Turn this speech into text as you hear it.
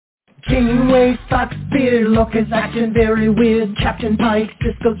Janeway Spock's beard, Lorca's acting very weird. Captain Pike,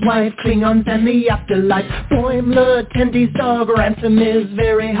 Sisko's wife, Klingons and the afterlife. Boimler, Tendy's dog, Ransom is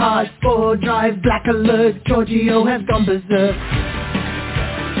very hard. Spore Drive, Black Alert, Giorgio has gone berserk.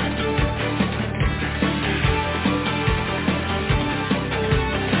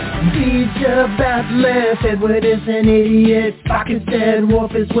 Teacher Batleth, Edward is an idiot. Spock is dead,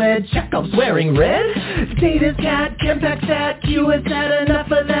 Worf is wed, Chekhov's wearing red. Data's cat, Kempak's at, Q has had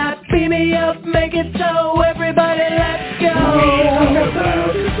enough of that. Beam me up, make it so, everybody let's go. We talk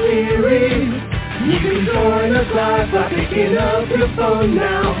about the series. You can join us live by picking up your phone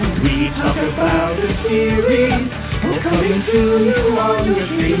now. We talk about the series. We're coming to you on your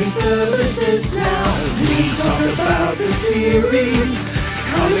streaming services now. We talk about the series.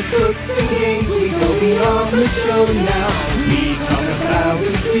 Comic books and games, we go beyond the show now. We talk about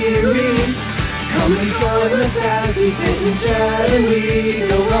the series. Come and join us as we sit and chat and we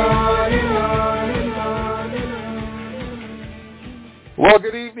go on and on and on and on. Well,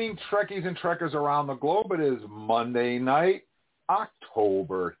 good evening, Trekkies and Trekkers around the globe. It is Monday night,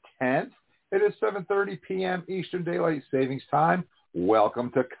 October 10th. It is 7:30 p.m. Eastern Daylight Savings Time. Welcome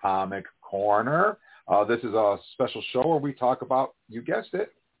to Comic Corner. This is a special show where we talk about, you guessed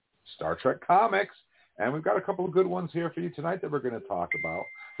it, Star Trek comics. And we've got a couple of good ones here for you tonight that we're going to talk about.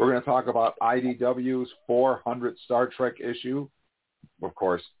 We're going to talk about IDW's 400 Star Trek issue, of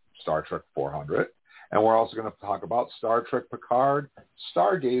course, Star Trek 400. And we're also going to talk about Star Trek Picard,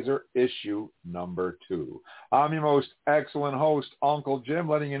 Stargazer issue number 2. I'm your most excellent host, Uncle Jim,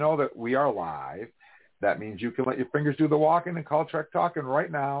 letting you know that we are live. That means you can let your fingers do the walking and call Trek Talking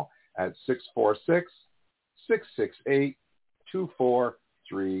right now at 646-668-2433.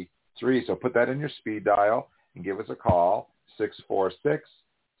 So put that in your speed dial and give us a call,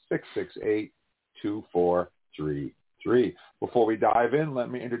 646-668-2433. Before we dive in,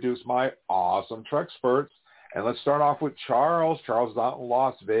 let me introduce my awesome Trek experts. And let's start off with Charles. Charles is out in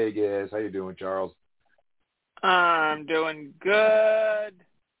Las Vegas. How you doing, Charles? I'm doing good.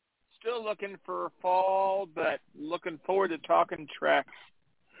 Still looking for fall, but looking forward to talking Trek.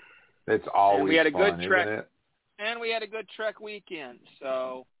 It's always we had a fun, good Trek, isn't it? And we had a good Trek weekend,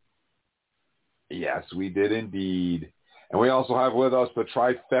 so. Yes, we did indeed. And we also have with us the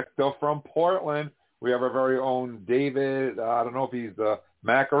trifecta from Portland. We have our very own David. I don't know if he's the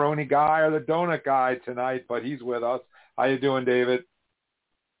macaroni guy or the donut guy tonight, but he's with us. How you doing, David?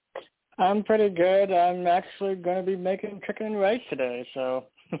 I'm pretty good. I'm actually going to be making chicken and rice today, so.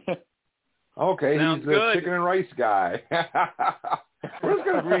 Okay, Sounds he's the good. chicken and rice guy. We're just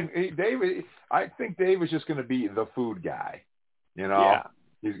gonna bring David. I think Dave is just going to be the food guy. You know, yeah.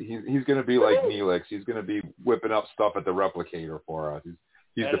 He's going to be like Neelix. He's going to be whipping up stuff at the replicator for us.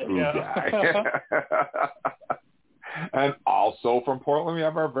 He's the food guy. And also from Portland, we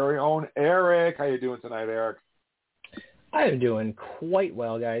have our very own Eric. How you doing tonight, Eric? I am doing quite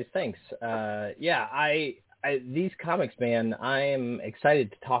well, guys. Thanks. These comics, man, I am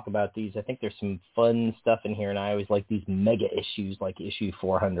excited to talk about these. I think there's some fun stuff in here, and I always like these mega issues like issue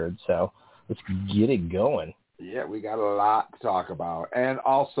 400. So let's get it going. Yeah, we got a lot to talk about. And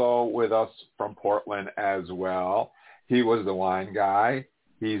also with us from Portland as well, he was the wine guy.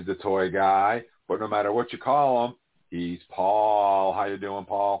 He's the toy guy. But no matter what you call him, he's Paul. How you doing,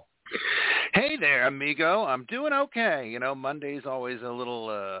 Paul? Hey there, amigo. I'm doing okay. You know, Monday's always a little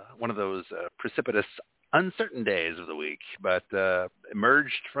one of those precipitous, uncertain days of the week, but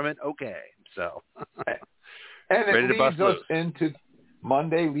emerged from it okay. So, and ready to bust loose.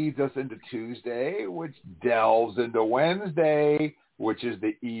 Monday leads us into Tuesday, which delves into Wednesday, which is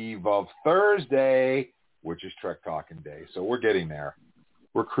the eve of Thursday, which is Trek Talking Day. So we're getting there.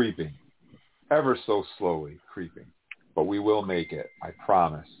 We're creeping, ever so slowly creeping, but we will make it. I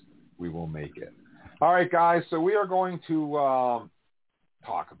promise we will make it. All right, guys, so we are going to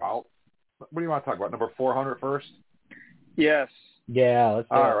talk about, what do you want to talk about, number 400 first? Yes. Yeah, let's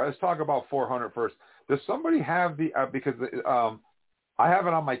do it. All right, let's talk about 400 first. Does somebody have the, because I have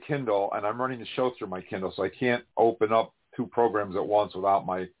it on my Kindle, and I'm running the show through my Kindle, so I can't open up 2 programs at once without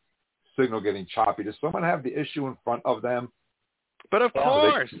my signal getting choppy. Does someone have the issue in front of them? But of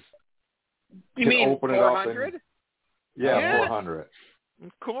course. You mean open 400? Yeah, 400.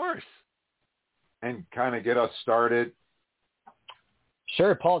 Of course. And kind of get us started.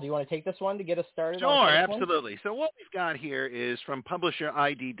 Sure, Paul, do you want to take this one to get us started? Sure, absolutely. So what we've got here is from publisher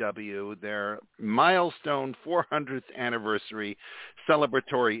IDW, their milestone 400th anniversary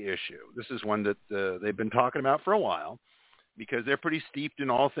celebratory issue. This is one that they've been talking about for a while because they're pretty steeped in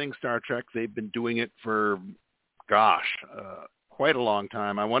all things Star Trek. They've been doing it for, quite a long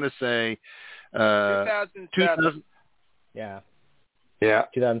time. I want to say 2007. Yeah.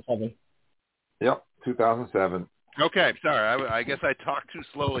 2007. Yep, 2007. Okay, sorry. I guess I talked too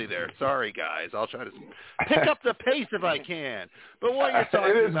slowly there. Sorry, guys. I'll try to pick up the pace if I can. But what you're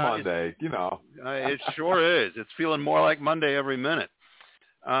talking it is about Monday, you know. It sure is. It's feeling more like Monday every minute.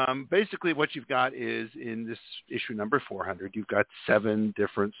 Basically, what you've got is in this issue number 400, you've got 7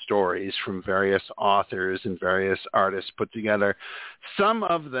 different stories from various authors and various artists put together. Some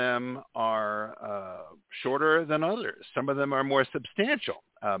of them are shorter than others. Some of them are more substantial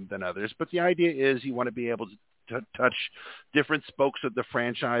than others. But the idea is you want to be able to touch different spokes of the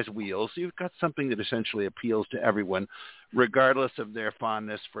franchise wheel. So you've got something that essentially appeals to everyone, regardless of their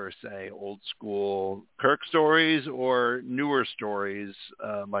fondness for, say, old school Kirk stories or newer stories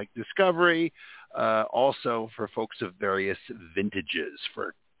like Discovery, also for folks of various vintages,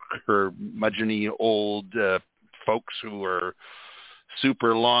 for curmudgeon-y old folks who are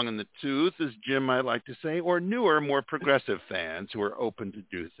super long in the tooth, as Jim might like to say, or newer, more progressive fans who are open to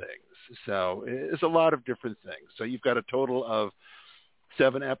do things. So it's a lot of different things. So you've got a total of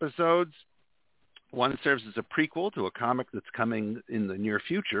 7 episodes. One serves as a prequel to a comic that's coming in the near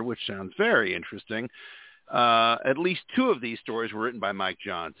future, which sounds very interesting. At least 2 of these stories were written by Mike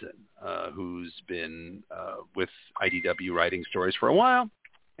Johnson, who's been with IDW writing stories for a while.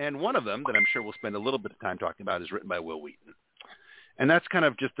 And one of them, that I'm sure we'll spend a little bit of time talking about, is written by Wil Wheaton. And that's kind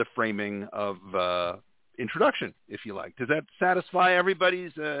of just the framing of introduction, if you like. Does that satisfy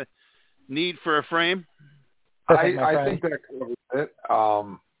everybody's need for a frame? I think that covers it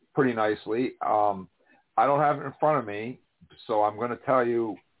pretty nicely. I don't have it in front of me, so I'm going to tell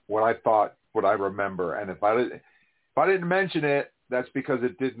you what I thought, what I remember. And if I didn't mention it, that's because I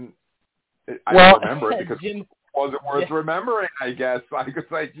didn't remember it because Jim, it wasn't worth remembering, I guess. Do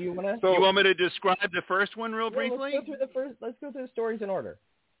you want you want me to describe the first one real briefly? Let's go through the stories in order.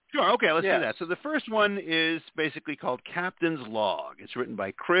 Sure. Okay, let's do that. So the first one is basically called Captain's Log. It's written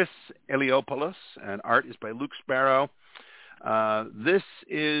by Chris Eliopoulos, and art is by Luke Sparrow. This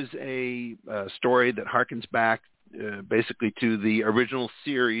is a story that harkens back basically to the original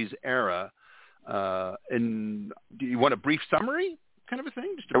series era. And do you want a brief summary kind of a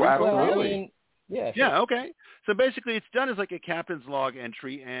thing? Just absolutely. Yeah. Sure. Yeah, okay. So basically it's done as like a captain's log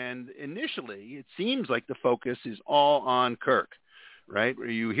entry, and initially it seems like the focus is all on Kirk, right? Where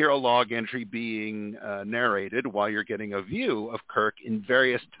you hear a log entry being narrated while you're getting a view of Kirk in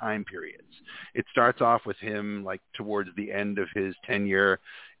various time periods. It starts off with him like towards the end of his tenure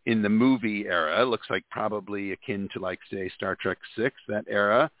in the movie era. It looks like probably akin to like, say, Star Trek VI, that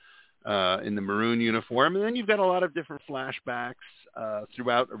era, in the maroon uniform. And then you've got a lot of different flashbacks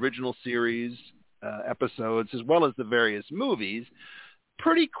throughout original series episodes, as well as the various movies.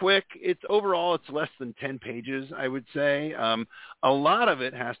 Pretty quick. Overall, it's less than 10 pages, I would say. A lot of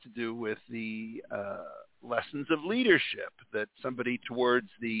it has to do with the lessons of leadership that somebody towards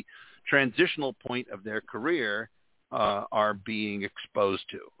the transitional point of their career are being exposed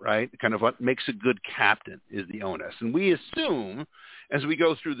to, right? Kind of what makes a good captain is the onus. And we assume, as we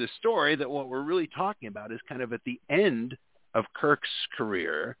go through this story, that what we're really talking about is kind of at the end of Kirk's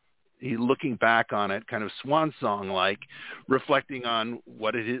career. He's looking back on it, kind of swan song-like, reflecting on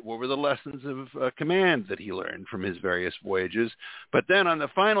what were the lessons of command that he learned from his various voyages. But then on the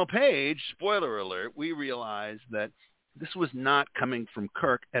final page, spoiler alert, we realize that this was not coming from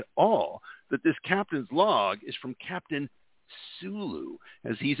Kirk at all, that this captain's log is from Captain Sulu,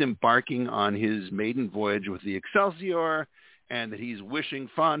 as he's embarking on his maiden voyage with the Excelsior, and that he's wishing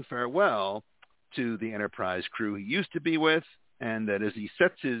fond farewell to the Enterprise crew he used to be with, and that as he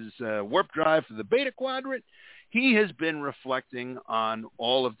sets his warp drive for the Beta Quadrant, he has been reflecting on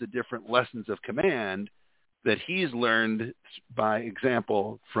all of the different lessons of command that he's learned by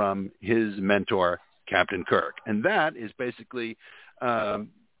example from his mentor, Captain Kirk. And that is basically that's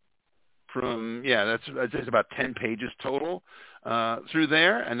about 10 pages total through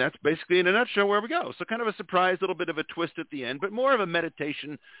there, and that's basically in a nutshell where we go. So kind of a surprise, little bit of a twist at the end, but more of a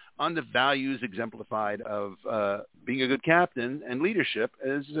meditation on the values exemplified of being a good captain and leadership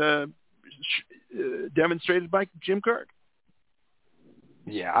as demonstrated by Jim Kirk.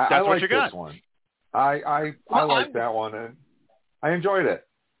 Yeah, I like this one. I like that one, and I enjoyed it.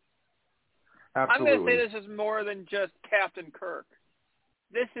 Absolutely. I'm going to say this is more than just Captain Kirk.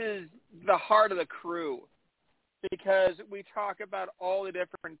 This is the heart of the crew, because we talk about all the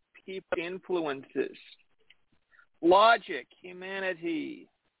different people influences. Logic, humanity,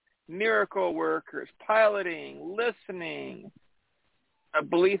 miracle workers, piloting, listening, a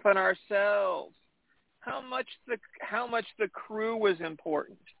belief in ourselves, how much the crew was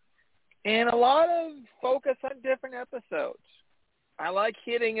important. And a lot of focus on different episodes. I like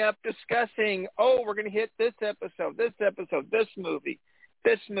discussing, we're going to hit this episode, this movie.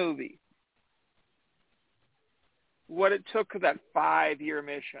 what it took for that 5-year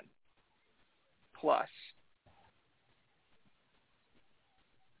mission plus.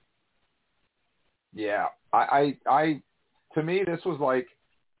 Yeah, I to me, this was like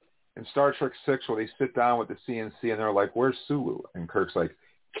in Star Trek 6 where they sit down with the CNC and they're like, "Where's Sulu?" And Kirk's like,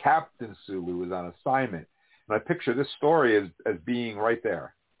 "Captain Sulu is on assignment." And I picture this story as being right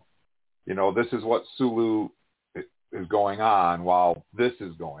there. You know, this is what Sulu is going on while this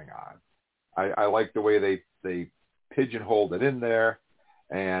is going on. I like the way they pigeonholed it in there,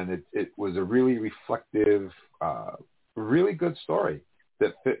 and it was a really reflective, really good story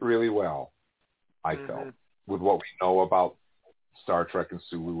that fit really well, I felt, with what we know about Star Trek and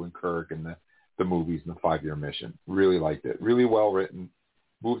Sulu and Kirk and the movies and the 5-year mission. Really liked it. Really well written,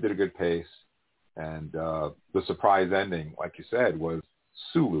 moved at a good pace, and the surprise ending, like you said, was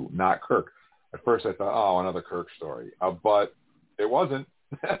Sulu, not Kirk. At first I thought, oh, another Kirk story, but it wasn't.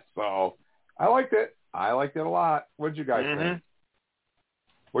 So I liked it. I liked it a lot. What did you guys think?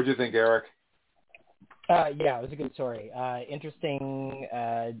 What did you think, Eric? Yeah, it was a good story. Interesting.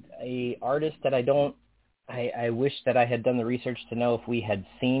 A artist that I wish that I had done the research to know if we had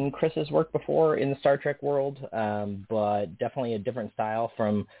seen Chris's work before in the Star Trek world, but definitely a different style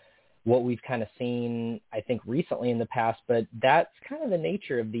from what we've kind of seen, I think, recently in the past. But that's kind of the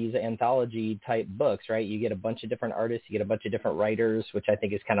nature of these anthology-type books, right? You get a bunch of different artists, you get a bunch of different writers, which I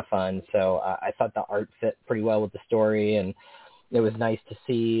think is kind of fun. So I thought the art fit pretty well with the story, and it was nice to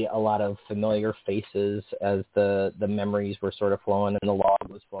see a lot of familiar faces as the memories were sort of flowing and the log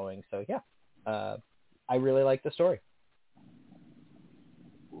was flowing. So, yeah, I really liked the story.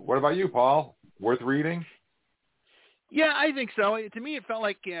 What about you, Paul? Worth reading? Yeah, I think so. To me, it felt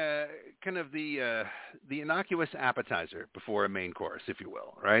like kind of the innocuous appetizer before a main course, if you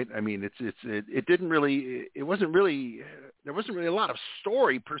will, right? I mean, there wasn't really a lot of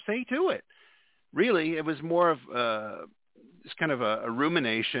story per se to it. Really, it was more of it's kind of a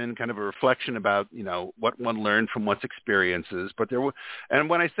rumination, kind of a reflection about, you know, what one learned from one's experiences. But and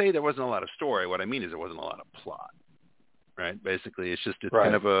when I say there wasn't a lot of story, what I mean is there wasn't a lot of plot. Right. Basically, it's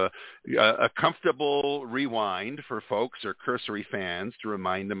kind of a comfortable rewind for folks or cursory fans to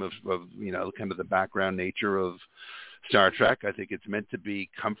remind them of, you know, kind of the background nature of Star Trek. I think it's meant to be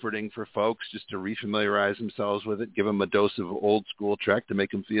comforting for folks just to refamiliarize themselves with it, give them a dose of old school Trek to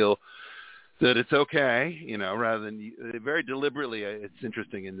make them feel that it's okay, you know, rather than very deliberately. It's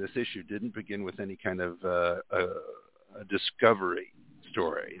interesting in this issue didn't begin with any kind of a discovery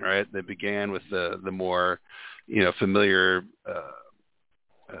story, right? They began with the more, you know, familiar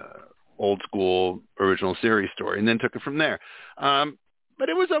old school original series story, and then took it from there. But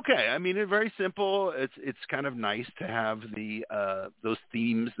it was okay. I mean, it's very simple. It's kind of nice to have those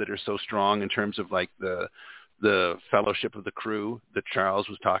themes that are so strong in terms of like the fellowship of the crew that Charles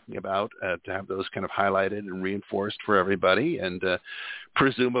was talking about, to have those kind of highlighted and reinforced for everybody. And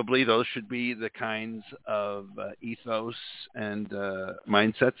presumably those should be the kinds of ethos and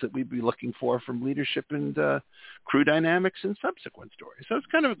mindsets that we'd be looking for from leadership and crew dynamics in subsequent stories. So it's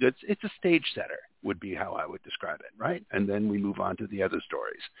kind of it's a stage setter would be how I would describe it, right? And then we move on to the other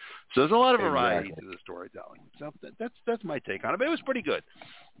stories. So there's a lot of variety to the storytelling. So that's my take on it. But it was pretty good.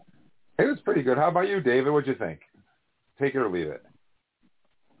 It was pretty good. How about you, David? What'd you think? Take it or leave it.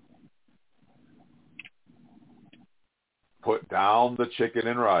 Put down the chicken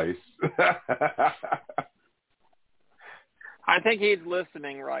and rice. I think he's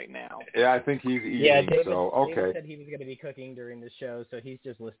listening right now. Yeah, I think he's eating. Yeah, David, okay. David said he was going to be cooking during the show, so he's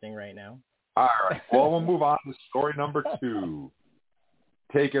just listening right now. All right. Well, we'll move on to story number 2.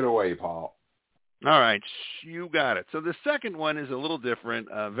 Take it away, Paul. All right, you got it. So the second one is a little different,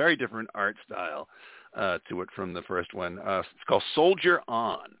 very different art style to it from the first one. It's called Soldier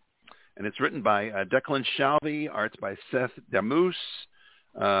On, and it's written by Declan Shalvey, arts by Seth Damoose,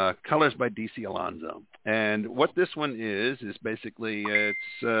 colors by DC Alonso. And what this one is basically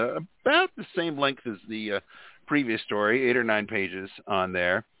it's about the same length as the previous story, 8 or 9 pages on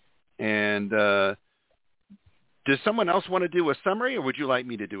there. And does someone else want to do a summary, or would you like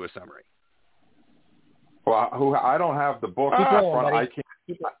me to do a summary? Well, I don't have the book in front.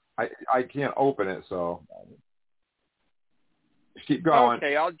 I can't open it, so just keep going.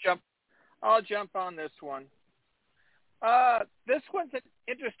 Okay, I'll jump on this one. This one's an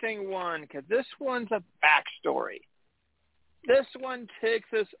interesting one because this one's a backstory. This one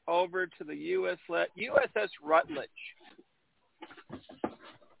takes us over to the USS Rutledge,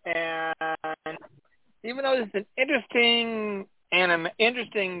 and even though there's an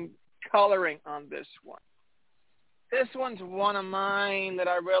interesting coloring on this one. This one's one of mine that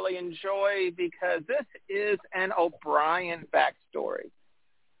I really enjoy because this is an O'Brien backstory.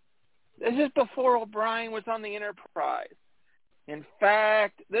 This This is before O'Brien was on the Enterprise. In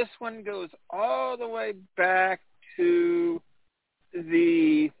fact, this one goes all the way back to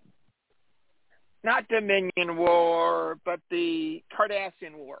the, not Dominion War, but the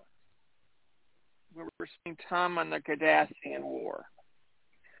Cardassian War. We were seeing Tom on the Cardassian War.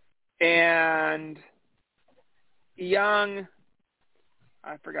 And young,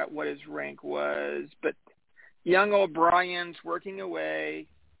 I forgot what his rank was, but young O'Brien's working away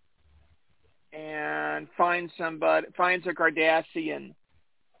and finds a Cardassian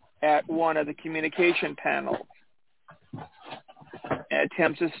at one of the communication panels and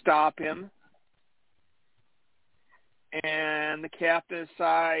attempts to stop him. And the captain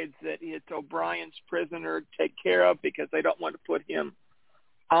decides that it's O'Brien's prisoner to take care of because they don't want to put him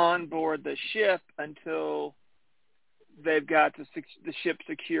on board the ship until they've got the ship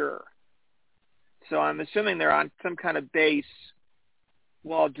secure. So I'm assuming they're on some kind of base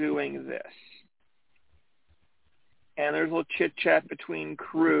while doing this. And there's a little chit-chat between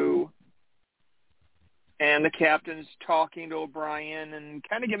crew. And the captain's talking to O'Brien and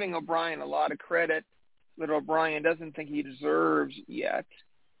kind of giving O'Brien a lot of credit that O'Brien doesn't think he deserves yet.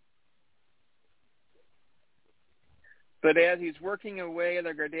 But as he's working away, the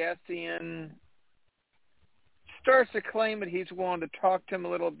Cardassian starts to claim that he's willing to talk to him a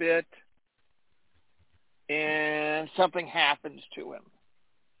little bit, and something happens to him.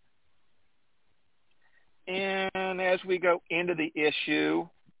 And as we go into the issue,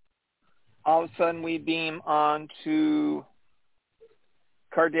 all of a sudden we beam on to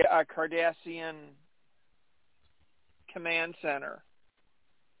a Cardassian command center.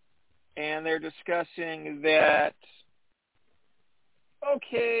 And they're discussing that,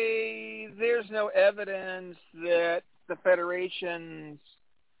 okay, there's no evidence that the Federation's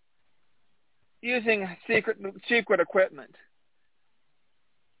using secret equipment.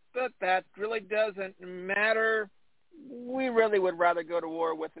 But that really doesn't matter. We really would rather go to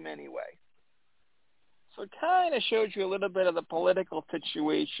war with them anyway. So it kind of shows you a little bit of the political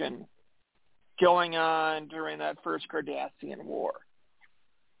situation going on during that first Cardassian War.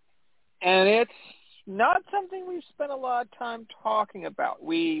 And it's not something we've spent a lot of time talking about.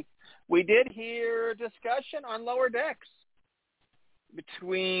 We did hear discussion on Lower Decks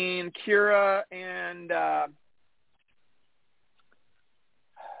between Kira and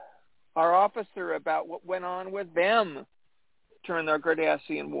our officer about what went on with them during the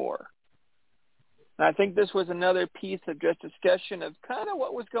Cardassian War. And I think this was another piece of just discussion of kind of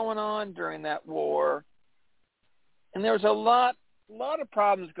what was going on during that war. And there was a lot of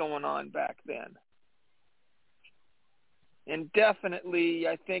problems going on back then. And definitely,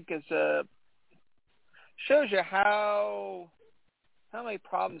 I think, shows you how many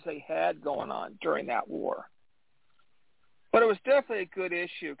problems they had going on during that war. But it was definitely a good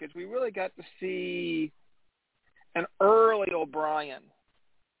issue because we really got to see an early O'Brien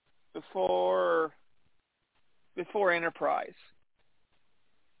before Enterprise.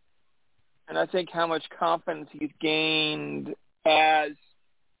 And I think how much confidence he's gained as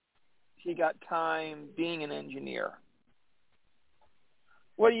he got time being an engineer.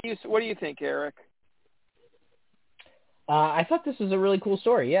 What do you think, Eric? I thought this was a really cool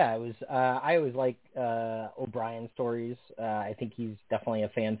story. Yeah, it was. I always like O'Brien stories. I think he's definitely a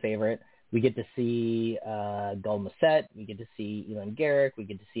fan favorite. We get to see Gul Macet. We get to see Elan Garrick. We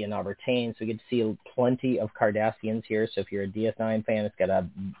get to see Anabur Tain. So we get to see plenty of Cardassians here. So if you're a DS9 fan, it's got a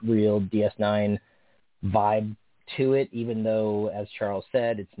real DS9 vibe to it, even though, as Charles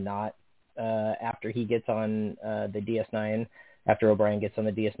said, it's not after he gets on the DS9, after O'Brien gets on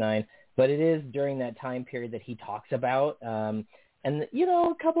the DS9. But it is during that time period that he talks about. And,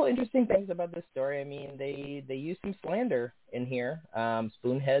 a couple interesting things about this story. I mean, they use some slander in here.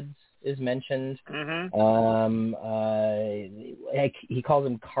 Spoonheads is mentioned. Mm-hmm. He calls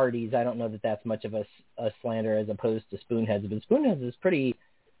them cardies. I don't know that that's much of a slander as opposed to spoonheads. But spoonheads is pretty,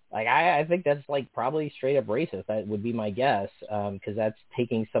 I think that's probably straight up racist. That would be my guess, because that's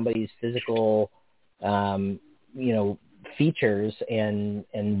taking somebody's physical, features and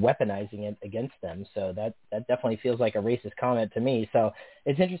weaponizing it against them. So that definitely feels like a racist comment to me. So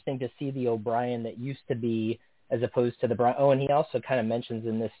it's interesting to see the O'Brien that used to be as opposed to the Brian. Oh, and he also kind of mentions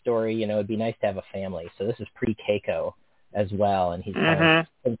in this story, it'd be nice to have a family. So this is pre-Keiko as well. And he's kind of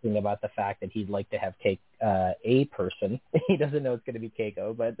thinking about the fact that he'd like to have a person. He doesn't know it's going to be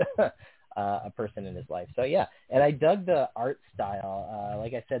Keiko, but a person in his life. So yeah, and I dug the art style.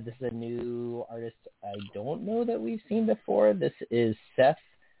 Like I said, this is a new artist I don't know that we've seen before. This is Seth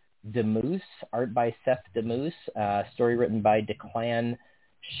Damoose, art by Seth Damoose, story written by Declan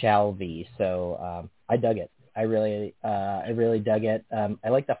Shalvey. So I dug it. I really dug it. I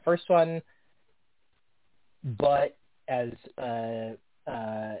like the first one, but as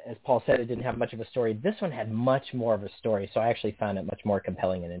Paul said, it didn't have much of a story. This one had much more of a story, so I actually found it much more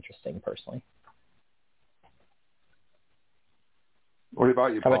compelling and interesting personally. What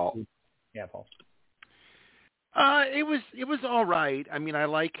about you, Paul? Yeah, Paul. It was all right. I mean, I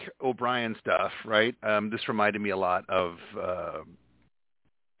like O'Brien stuff, right? This reminded me a lot of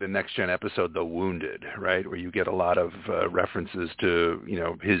the Next Gen episode, The Wounded, right, where you get a lot of references to,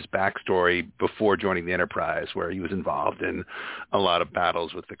 his backstory before joining the Enterprise, where he was involved in a lot of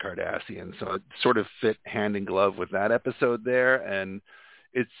battles with the Cardassians. So it sort of fit hand in glove with that episode there. And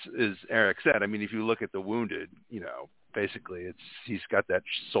it's, as Eric said, I mean, if you look at The Wounded, basically he's got that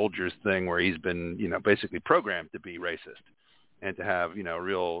soldier's thing where he's been, basically programmed to be racist and to have,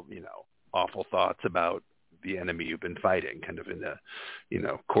 real, awful thoughts about the enemy you've been fighting, kind of in the,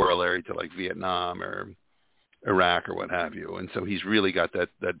 corollary to like Vietnam or Iraq or what have you. And so he's really got that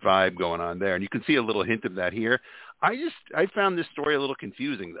vibe going on there. And you can see a little hint of that here. I found this story a little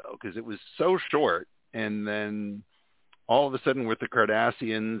confusing though, because it was so short. And then all of a sudden with the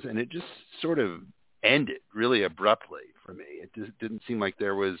Cardassians, and it just sort of ended really abruptly for me. It just didn't seem like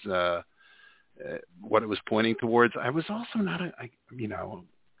there was what it was pointing towards. I was also not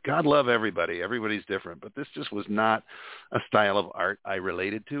God love everybody. Everybody's different, but this just was not a style of art I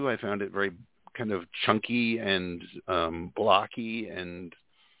related to. I found it very kind of chunky and blocky, and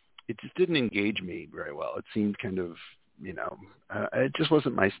it just didn't engage me very well. It seemed kind of, it just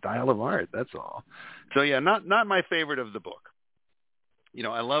wasn't my style of art. That's all. So yeah, not my favorite of the book.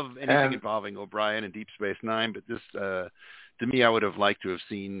 I love anything involving O'Brien and Deep Space Nine, but this, to me, I would have liked to have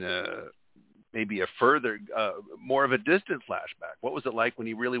seen maybe a further, more of a distant flashback. What was it like when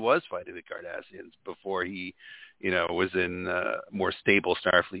he really was fighting the Cardassians before he, was in more stable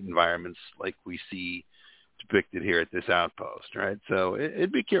Starfleet environments like we see depicted here at this outpost, right? So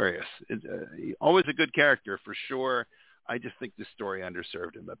it'd be curious. Always a good character for sure. I just think this story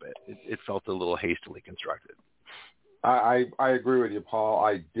underserved him a bit. It felt a little hastily constructed. I agree with you, Paul.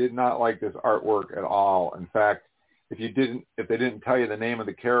 I did not like this artwork at all. In fact, if they didn't tell you the name of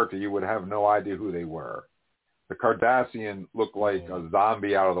the character, you would have no idea who they were. The Cardassian looked like a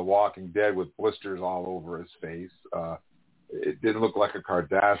zombie out of The Walking Dead with blisters all over his face. It didn't look like a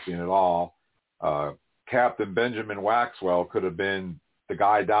Cardassian at all. Captain Benjamin Waxwell could have been the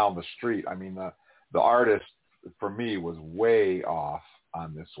guy down the street. I mean, the artist, for me, was way off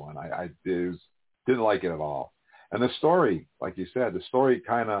on this one. I didn't like it at all. And the story, like you said, the story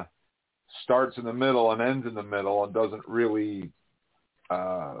kind of starts in the middle and ends in the middle and doesn't really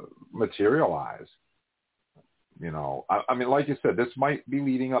materialize. I mean, like you said, this might be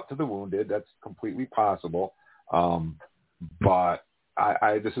leading up to The Wounded. That's completely possible. But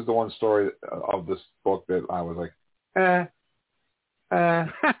this is the one story of this book that I was like, The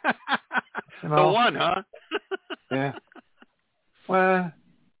one, huh? Yeah. Well,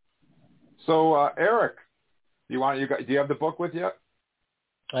 so Eric, do you have the book with you?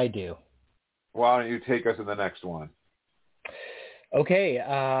 I do. Why don't you take us to the next one? Okay,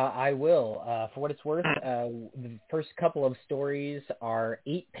 I will. For what it's worth, the first couple of stories are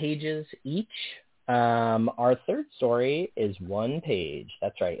 8 pages each. Our third story is 1 page.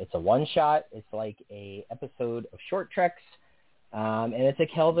 That's right. It's a one-shot. It's like a episode of Short Treks, and it's a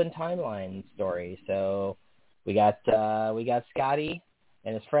Kelvin timeline story. So we got Scotty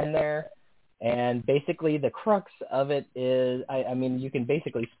and his friend there. And basically the crux of it is, I mean, you can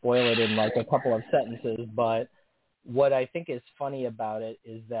basically spoil it in like a couple of sentences, but what I think is funny about it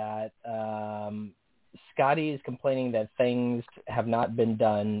is that Scotty is complaining that things have not been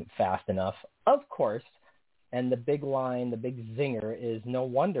done fast enough, of course, and the big line, the big zinger is no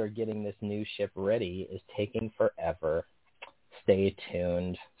wonder getting this new ship ready is taking forever. Stay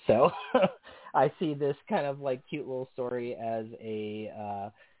tuned. So I see this kind of like cute little story as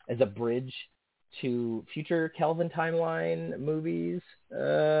a bridge to future Kelvin timeline movies,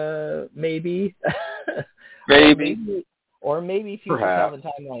 maybe. or maybe future Perhaps. Kelvin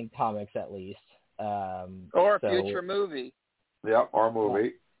timeline comics at least. Or a future movie. Yeah, or a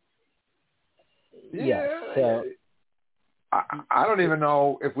movie. Yeah. So I don't even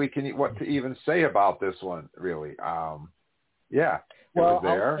know if we can what to even say about this one, really. Yeah. Well,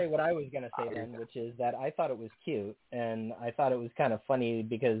 I'll say what I was going to say then, which is that I thought it was cute, and I thought it was kind of funny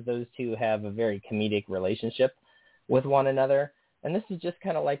because those two have a very comedic relationship with one another, and this is just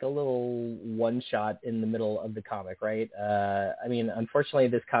kind of like a little one-shot in the middle of the comic, right? I mean, unfortunately,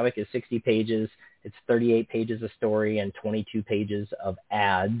 this comic is 60 pages. It's 38 pages of story and 22 pages of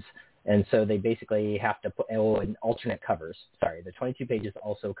ads, and so they basically have to put and alternate covers. Sorry, the 22 pages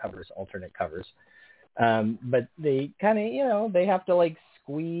also covers alternate covers. But they kind of, they have to like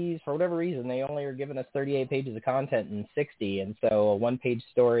squeeze, for whatever reason, they only are giving us 38 pages of content in 60. And so a one-page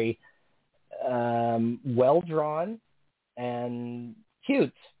story, well drawn and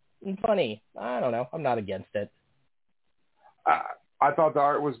cute and funny. I don't know. I'm not against it. I thought the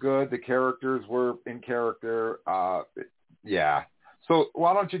art was good. The characters were in character. Yeah. So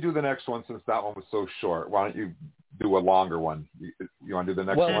why don't you do the next one since that one was so short? Why don't you do a longer one? You want to do the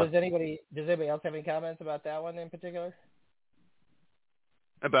next one? Well, does anybody else have any comments about that one in particular?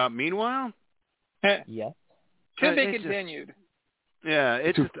 About Meanwhile? Yes. To be continued. Yeah,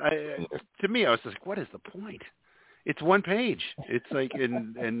 it's just, to me, I was just like, what is the point? It's one page. It's like,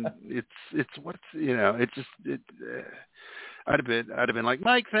 and it's what's, it's just, I'd have been like,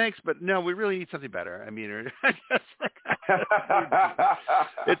 Mike, thanks, but no, we really need something better. I mean,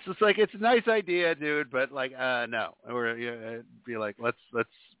 it's just like, it's a nice idea, dude, but like, no, or be like, let's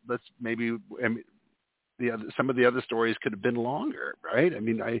maybe, some of the other stories could have been longer, right? I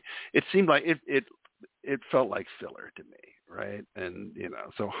mean, it seemed like it felt like filler to me, right? And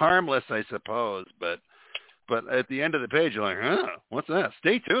so harmless, I suppose, but at the end of the page, you're like, what's that?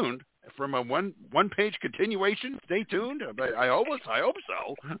 Stay tuned from a one page continuation. Stay tuned. I hope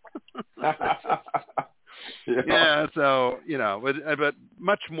so. Yeah. So but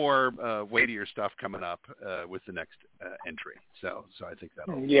much more weightier stuff coming up with the next entry. So I think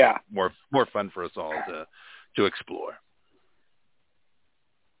that'll be more fun for us all to explore.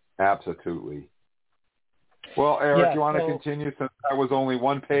 Absolutely. Well, Eric, you want to continue since that was only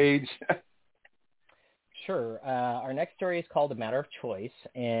one page? Sure. Our next story is called A Matter of Choice,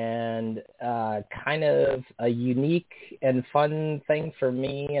 and kind of a unique and fun thing for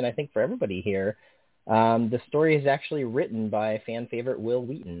me, and I think for everybody here. The story is actually written by fan favorite Wil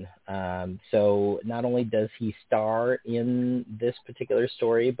Wheaton. So not only does he star in this particular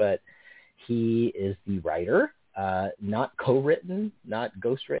story, but he is the writer, not co-written, not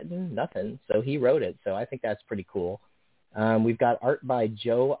ghost-written, nothing. So he wrote it. So I think that's pretty cool. We've got art by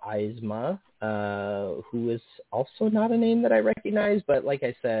Joe Eism, who is also not a name that I recognize, but like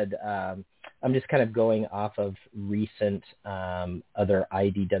I said, I'm just kind of going off of recent other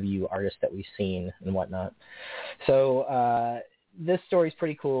IDW artists that we've seen and whatnot. So this story is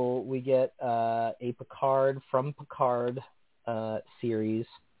pretty cool. We get a Picard from Picard series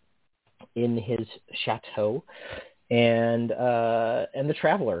in his chateau. And the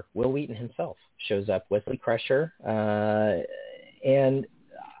Traveler, Wil Wheaton himself, shows up, Wesley Crusher. And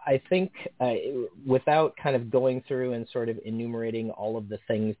I think without kind of going through and sort of enumerating all of the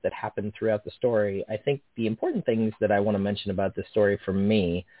things that happen throughout the story, I think the important things that I want to mention about this story for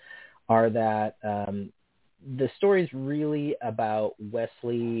me are that the story is really about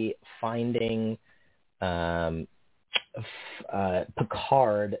Wesley finding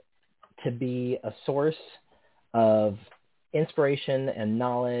Picard to be a source of inspiration and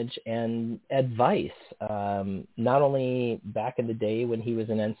knowledge and advice, not only back in the day when he was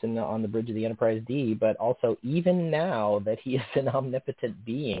an ensign on the bridge of the Enterprise D, but also even now that he is an omnipotent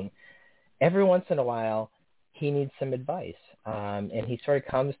being. Every once in a while, he needs some advice. And he sort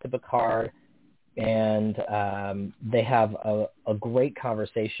of comes to Picard, and they have a great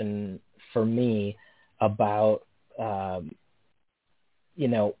conversation for me about,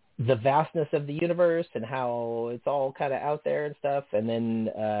 the vastness of the universe and how it's all kind of out there and stuff. And then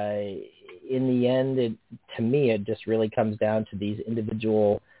in the end, to me, it just really comes down to these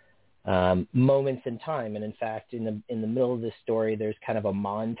individual moments in time. And in fact, in the middle of this story, there's kind of a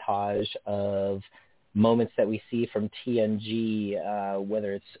montage of moments that we see from TNG,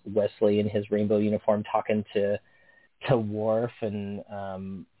 whether it's Wesley in his rainbow uniform talking to Worf, and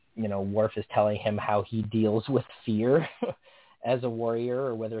Worf is telling him how he deals with fear as a warrior,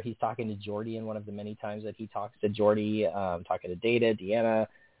 or whether he's talking to Geordi in one of the many times that he talks to Geordi, talking to Data, Deanna,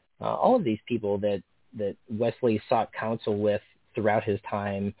 all of these people that Wesley sought counsel with throughout his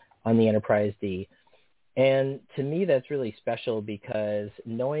time on the Enterprise D. And to me, that's really special because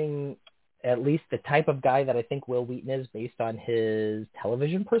knowing at least the type of guy that I think Wil Wheaton is based on his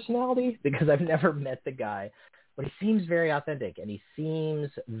television personality, because I've never met the guy, but he seems very authentic and he seems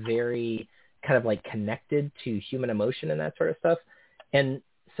very kind of like connected to human emotion and that sort of stuff. And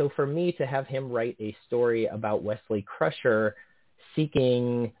so for me to have him write a story about Wesley Crusher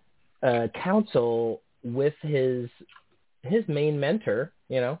seeking counsel with his main mentor,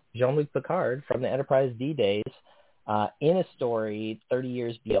 Jean-Luc Picard from the Enterprise D days, in a story 30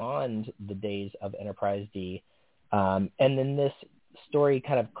 years beyond the days of Enterprise D. And then this story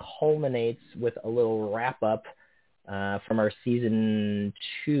kind of culminates with a little wrap-up from our season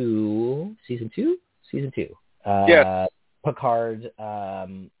two, yes. Picard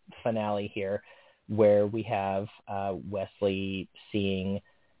finale here, where we have Wesley seeing,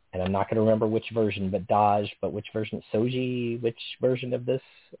 and I'm not going to remember which version, but Daj, but which version, Soji, which version of this,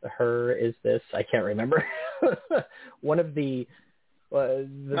 her is this? I can't remember. One of the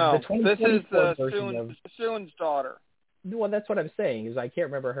this is Soon's daughter. Well, that's what I'm saying, is I can't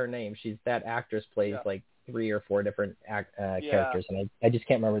remember her name. That actress plays like 3 or 4 different characters, and I just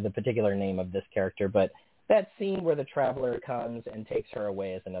can't remember the particular name of this character, but that scene where the Traveler comes and takes her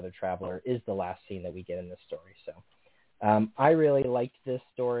away as another Traveler is the last scene that we get in this story. So I really liked this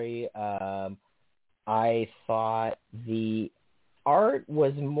story. I thought the art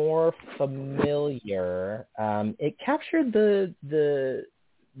was more familiar. It captured the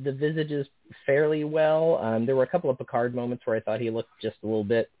visages fairly well. There were a couple of Picard moments where I thought he looked just a little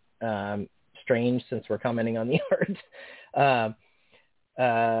bit strange, since we're commenting on the art.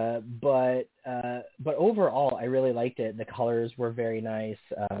 But overall, I really liked it. The colors were very nice.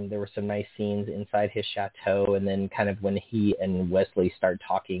 There were some nice scenes inside his chateau, and then kind of when he and Wesley start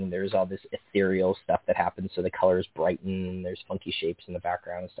talking, there's all this ethereal stuff that happens, so the colors brighten, and there's funky shapes in the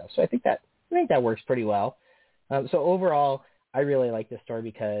background and stuff. So I think that works pretty well. So overall, I really like this story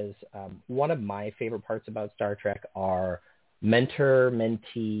because one of my favorite parts about Star Trek are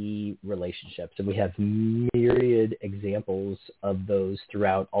mentor-mentee relationships, and we have myriad examples of those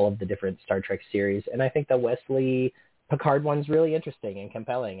throughout all of the different Star Trek series. And I think the Wesley Picard one's really interesting and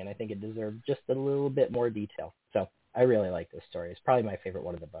compelling, and I think it deserves just a little bit more detail. So I really like this story. It's probably my favorite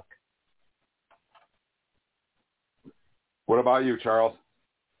one of the book. What about you, Charles?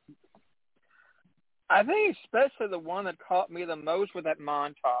 I think especially the one that caught me the most was that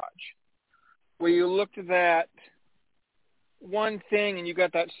montage, where you looked at that one thing and you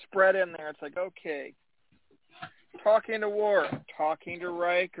got that spread in there. It's like, okay, talking to Worf, talking to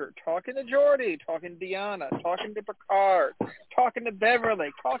Riker, talking to Geordi, talking to Deanna, talking to Picard, talking to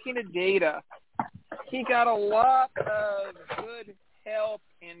Beverly, talking to Data. He got a lot of good help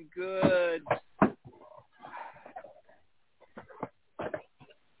and good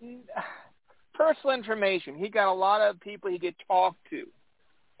personal information. He got a lot of people he could talk to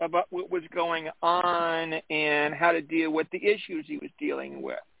about what was going on and how to deal with the issues he was dealing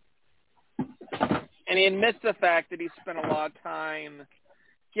with. And he admits the fact that he spent a lot of time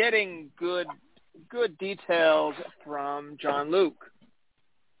getting good details from Jean-Luc.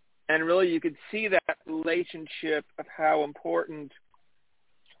 And really you could see that relationship of how important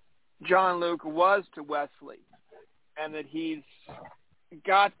Jean-Luc was to Wesley, and that he's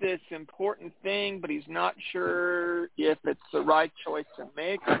got this important thing, but he's not sure if it's the right choice to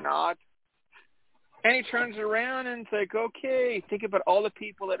make or not. And he turns around and it's like, okay, think about all the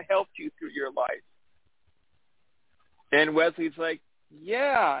people that helped you through your life. And Wesley's like,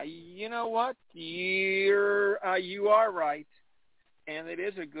 yeah, you know what? You are right. And it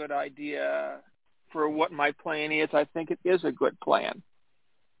is a good idea for what my plan is. I think it is a good plan.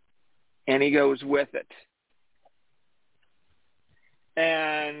 And he goes with it.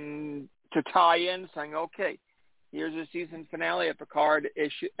 And to tie in, saying, okay, here's a season finale of Picard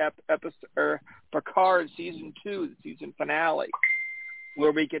Picard season 2, the season finale,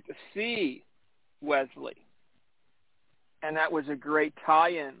 where we get to see Wesley. And that was a great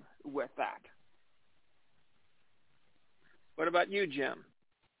tie-in with that. What about you, Jim?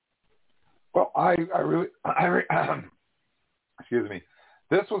 Well, I really excuse me.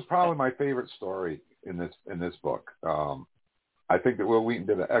 This was probably my favorite story in this book. I think that Wil Wheaton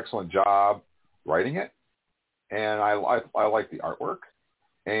did an excellent job writing it, and I like the artwork,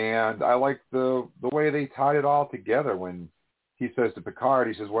 and I like the way they tied it all together. When he says to Picard,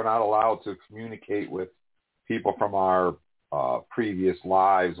 he says, we're not allowed to communicate with people from our previous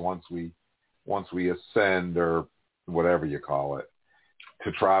lives once we ascend, or whatever you call it,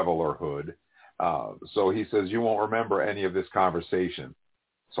 to travelerhood. So he says, you won't remember any of this conversation.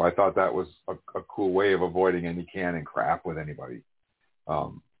 So I thought that was a cool way of avoiding any canon crap with anybody.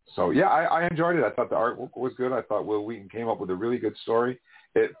 So yeah, I enjoyed it. I thought the artwork was good. I thought Wil Wheaton came up with a really good story.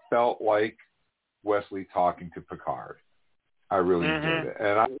 It felt like Wesley talking to Picard. I really enjoyed it.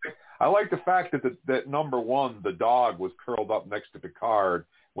 And I like the fact that number one, the dog was curled up next to Picard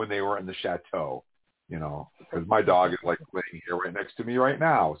when they were in the chateau, because my dog is like laying here right next to me right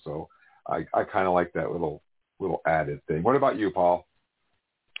now. So I kind of like that little added thing. What about you, Paul?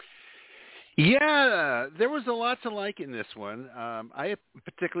 Yeah, there was a lot to like in this one. I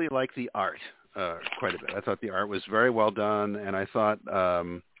particularly liked the art quite a bit. I thought the art was very well done, and I thought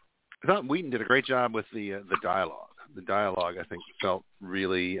Wheaton did a great job with the dialogue. The dialogue, I think, felt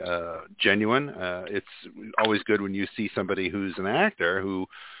really genuine. It's always good when you see somebody who's an actor who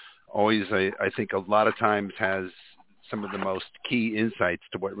always, I think, a lot of times has some of the most key insights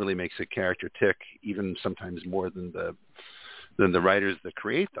to what really makes a character tick, even sometimes more than the writers that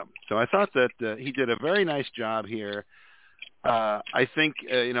create them. So I thought that he did a very nice job here. I think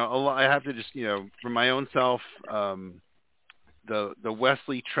I have to just for my own self, the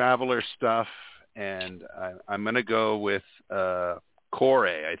Wesley Traveler stuff, and I'm going to go with Kore,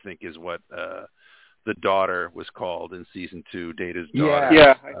 I think is what the daughter was called in season 2, Data's daughter.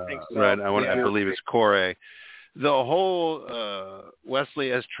 Yeah, I think so. Right, I believe it's Kore. The whole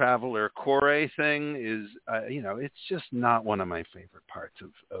Wesley as Traveler Kore thing is, it's just not one of my favorite parts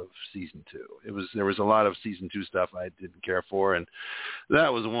of season 2. There was a lot of season 2 stuff I didn't care for, and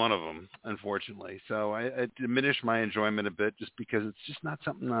that was one of them, unfortunately. So I diminished my enjoyment a bit just because it's just not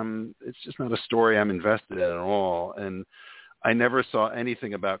it's just not a story I'm invested in at all. And I never saw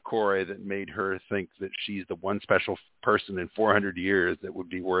anything about Kore that made her think that she's the one special person in 400 years that would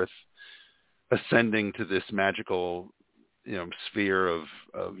be worth ascending to this magical, sphere of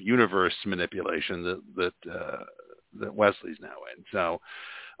universe manipulation that Wesley's now in. So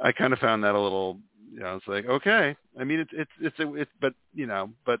I kind of found that a little, it's like, okay. I mean,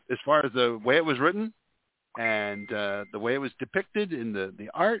 but as far as the way it was written and the way it was depicted in the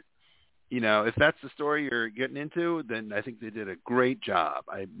art, if that's the story you're getting into, then I think they did a great job.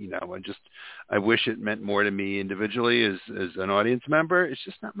 I wish it meant more to me individually as an audience member. It's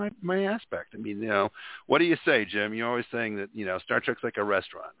just not my aspect. I mean, what do you say, Jim? You're always saying that, Star Trek's like a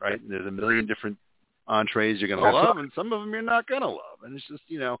restaurant, right? And there's a million different entrees you're going to love, and some of them you're not going to love. And it's just,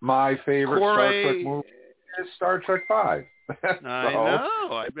 my favorite Star Trek movie is Star Trek 5. I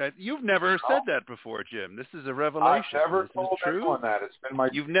know. I bet you've never said that before, Jim. This is a revelation. I've never told anyone that. It's been my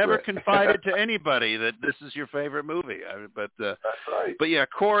You've never confided to anybody that this is your favorite movie. That's right. But yeah,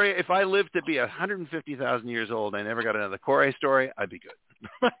 Kore, if I lived to be 150,000 years old and I never got another Kore story, I'd be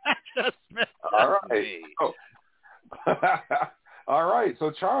good. All right. Oh. All right.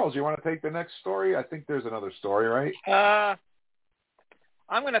 So, Charles, you want to take the next story? I think there's another story, right?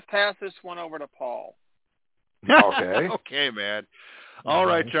 I'm going to pass this one over to Paul. Okay. Okay, man. All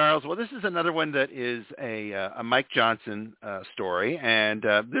right, Charles. Well, this is another one that is a Mike Johnson story, and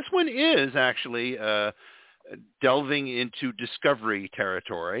this one is actually delving into Discovery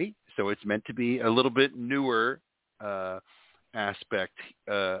territory. So it's meant to be a little bit newer aspect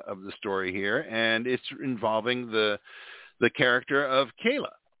of the story here, and it's involving the character of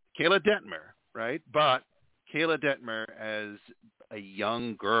Keyla Detmer, right? But Keyla Detmer as a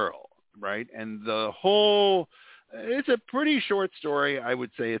young girl. Right. And it's a pretty short story. I would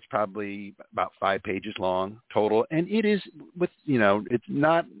say it's probably about 5 pages long total. And it is it's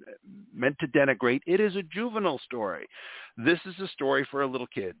not meant to denigrate. It is a juvenile story. This is a story for a little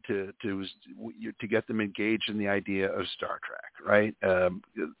kid to get them engaged in the idea of Star Trek. Right.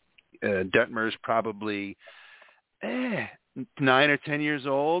 Detmer's probably 9 or 10 years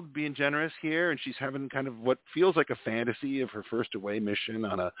old, being generous here, and she's having kind of what feels like a fantasy of her first away mission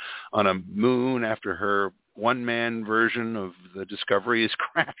on a moon after her one-man version of the Discovery is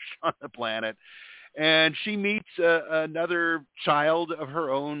crashed on the planet. And she meets another child of her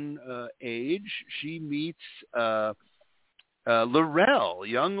own age. She meets L'Rell,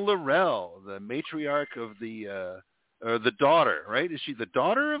 young L'Rell, the matriarch of the daughter, right? Is she the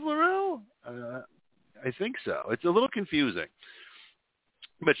daughter of L'Rell? I think so. It's a little confusing.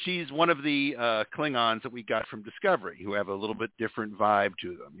 But she's one of the Klingons that we got from Discovery, who have a little bit different vibe to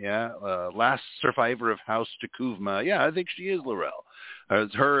them, yeah? Last survivor of House T'Kuvma. Yeah, I think she is L'Rell.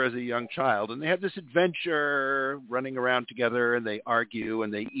 It's her as a young child. And they have this adventure running around together, and they argue,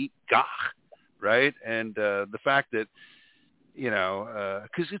 and they eat gach, right? And the fact that,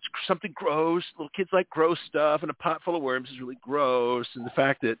 because it's something gross. Little kids like gross stuff, and a pot full of worms is really gross. And the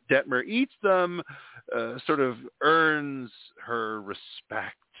fact that Detmer eats them sort of earns her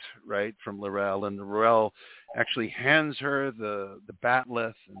respect, right, from L'Rell. And L'Rell actually hands her the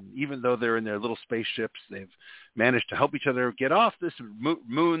bat'leth. And even though they're in their little spaceships, they've managed to help each other get off this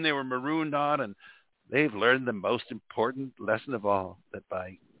moon they were marooned on. And they've learned the most important lesson of all, that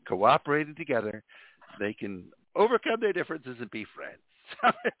by cooperating together, they can overcome their differences and be friends.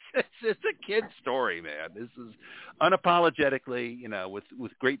 It's a kid's story, man. This is unapologetically,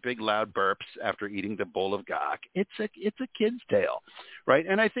 with great big loud burps after eating the bowl of gach. It's a kid's tale, right?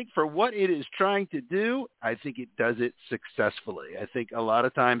 And I think for what it is trying to do, I think it does it successfully. I think a lot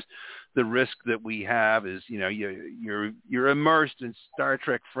of times the risk that we have is, you're immersed in Star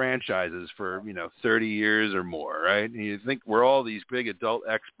Trek franchises for 30 years or more, right? And you think we're all these big adult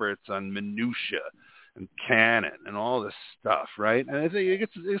experts on minutia and canon and all this stuff, right? And I think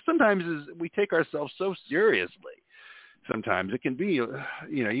sometimes we take ourselves so seriously. sometimes. It can be,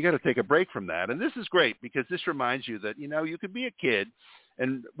 you got to take a break from that. And this is great because this reminds you that, you could be a kid.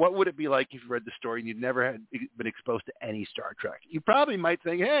 And what would it be like if you read the story and you'd never had been exposed to any Star Trek? You probably might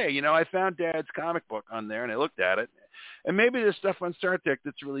think, hey, I found Dad's comic book on there and I looked at it. And maybe there's stuff on Star Trek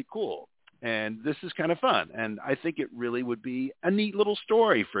that's really cool. And this is kind of fun. And I think it really would be a neat little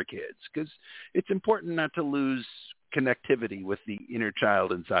story for kids because it's important not to lose connectivity with the inner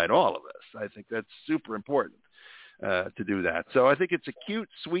child inside all of us. I think that's super important to do that. So I think it's a cute,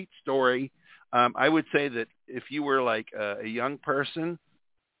 sweet story. I would say that if you were like a young person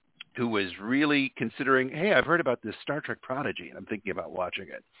who was really considering, hey, I've heard about this Star Trek Prodigy and I'm thinking about watching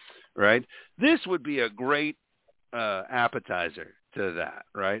it, right? This would be a great appetizer to that,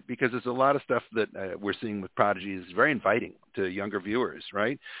 right? Because there's a lot of stuff that we're seeing with Prodigy is very inviting to younger viewers,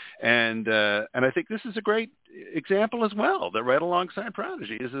 right? And I think this is a great example as well, that right alongside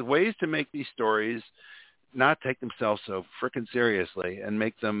Prodigy is ways to make these stories not take themselves so frickin' seriously and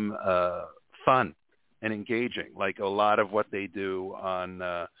make them fun and engaging, like a lot of what they do on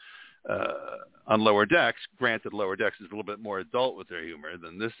Lower Decks. Granted, Lower Decks is a little bit more adult with their humor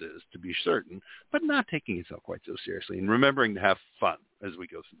than this is, to be certain, but not taking itself quite so seriously and remembering to have fun as we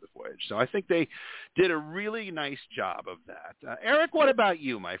go through the voyage. So I think they did a really nice job of that. Eric, what about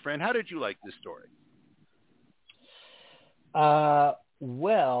you, my friend? How did you like this story?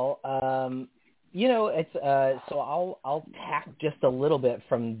 It's so I'll tack just a little bit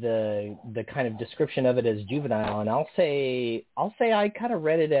from the kind of description of it as juvenile, and I'll say I kind of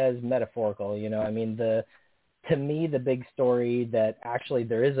read it as metaphorical. To me, the big story that actually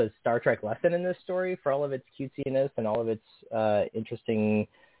there is a Star Trek lesson in this story for all of its cutesiness and all of its interesting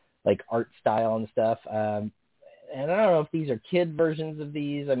like art style and stuff. And I don't know if these are kid versions of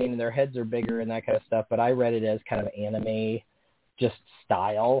these. I mean, their heads are bigger and that kind of stuff, but I read it as kind of anime just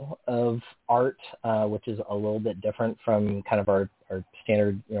style of art, which is a little bit different from kind of our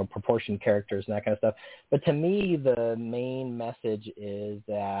standard, proportioned characters and that kind of stuff. But to me, the main message is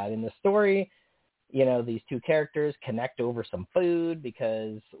that in the story, these two characters connect over some food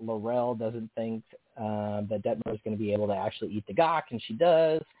because L'Rell doesn't think that Detmer is going to be able to actually eat the gok, and she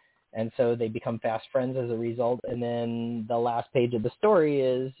does. And so they become fast friends as a result. And then the last page of the story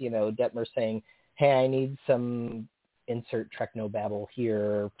is, Detmer saying, hey, I need some insert Treknobabble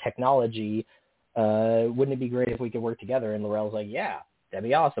here technology. Wouldn't it be great if we could work together? And L'Rell's like, yeah, that'd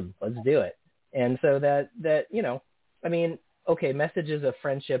be awesome. Let's do it. And so that messages of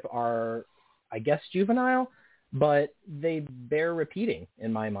friendship are, I guess, juvenile, but they bear repeating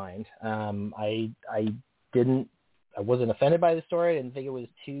in my mind. I wasn't offended by the story. I didn't think it was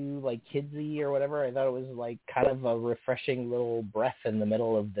too like kidsy or whatever. I thought it was like kind of a refreshing little breath in the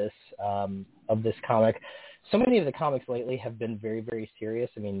middle of this comic. So many of the comics lately have been very, very serious.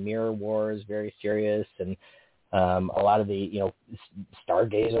 I mean, Mirror War is very serious, and a lot of the,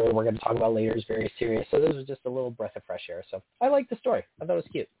 Stargazer we're going to talk about later is very serious. So this was just a little breath of fresh air. So I liked the story. I thought it was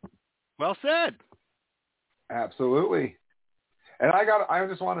cute. Well said. Absolutely. And I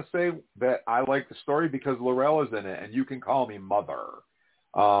just want to say that I like the story because L'Rell is in it, and you can call me Mother.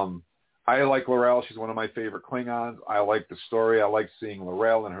 I like L'Rell. She's one of my favorite Klingons. I like the story. I like seeing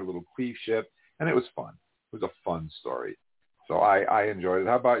L'Rell and her little cleave ship, and it was fun. It was a fun story. So I enjoyed it.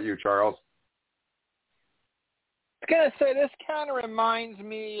 How about you, Charles? I was going to say, this kind of reminds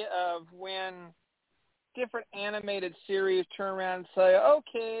me of when different animated series turn around and say,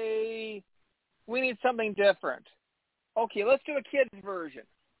 okay, we need something different. Okay, let's do a kid's version.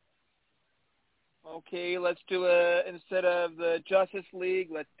 Okay, let's do instead of the Justice League,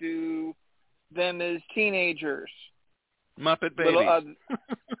 let's do them as teenagers. Muppet Babies.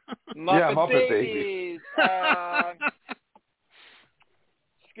 Muppet Babies.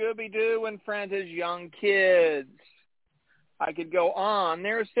 Scooby-Doo and Friends as young kids. I could go on.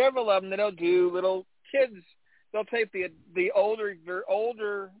 There are several of them that'll do little kids. They'll take the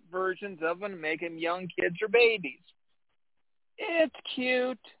older versions of them and make them young kids or babies. It's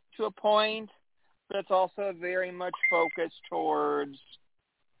cute to a point, but it's also very much focused towards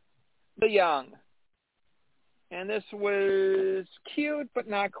the young. And this was cute, but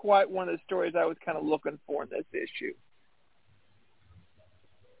not quite one of the stories I was kind of looking for in this issue.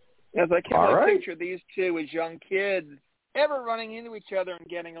 As I can picture these two as young kids ever running into each other and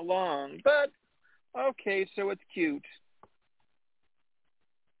getting along. But, okay, so it's cute.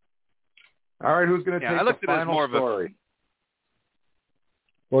 All right, who's going to take the final story?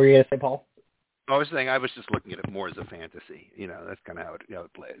 What were you going to say, Paul? I was saying I was just looking at it more as a fantasy. That's kind of how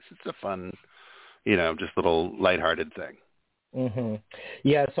it plays. It's a fun, just little lighthearted thing. Mm-hmm.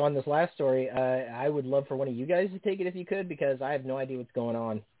 Yeah, so on this last story, I would love for one of you guys to take it if you could, because I have no idea what's going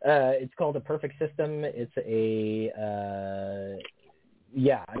on. It's called A Perfect System. It's a,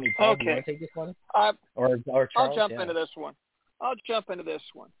 yeah, I mean, Paul, do you want to take this one? Or Charles? I'll jump into this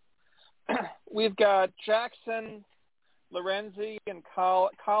one. We've got Jackson, Lorenzi, and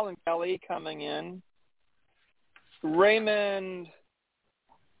Colin Kelly coming in. Raymond,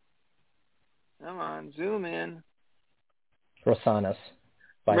 come on, zoom in. Rosanas.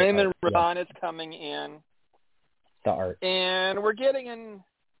 Raymond Rosanas coming in. The art. And we're getting an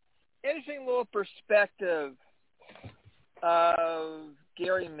interesting little perspective of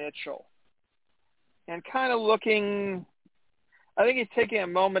Gary Mitchell. And kind of looking, I think he's taking a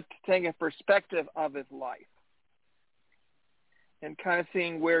moment to take a perspective of his life. And kind of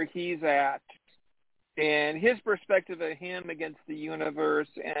seeing where he's at. And his perspective of him against the universe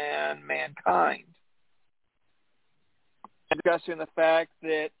and mankind. Discussing the fact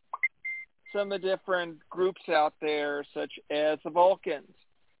that some of the different groups out there, such as the Vulcans,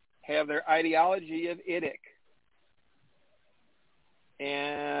 have their ideology of Idic.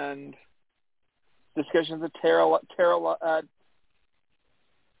 And discussions of Terrorite,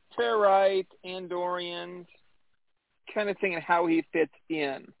 Andorians, kind of thinking how he fits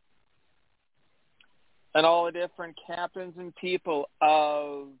in. And all the different captains and people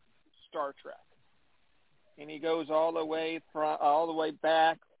of Star Trek. And he goes all the way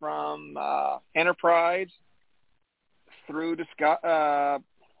back from Enterprise through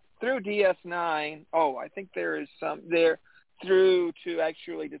DS9. Oh, I think there is some there through to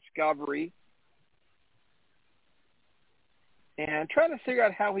actually Discovery, and trying to figure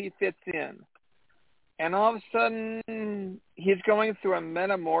out how he fits in. And all of a sudden, he's going through a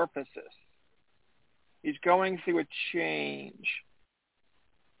metamorphosis. He's going through a change.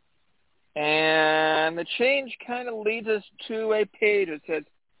 And the change kind of leads us to a page that says,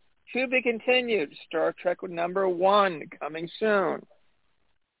 to be continued, Star Trek #1, coming soon.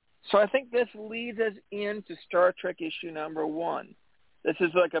 So I think this leads us into Star Trek issue #1. This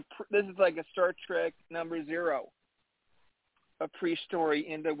is like a Star Trek #0, a pre-story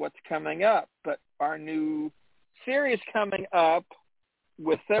into what's coming up. But our new series coming up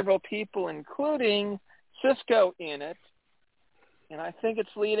with several people, including Cisco in it. And I think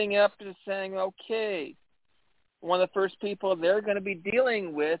it's leading up to saying, okay, one of the first people they're going to be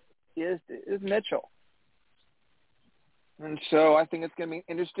dealing with is Mitchell. And so I think it's going to be an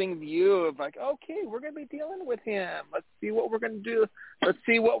interesting view of like, okay, we're going to be dealing with him. Let's see what we're going to do. Let's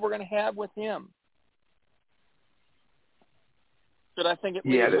see what we're going to have with him. But I think it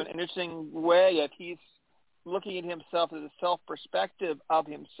leads to an interesting way if he's looking at himself as a self-perspective of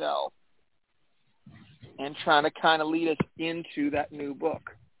himself. And trying to kind of lead us into that new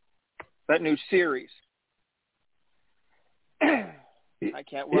book, that new series. I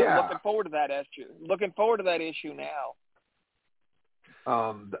can't wait. Yeah. Looking forward to that issue. Looking forward to that issue now.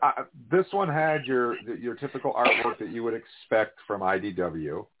 This one had your typical artwork that you would expect from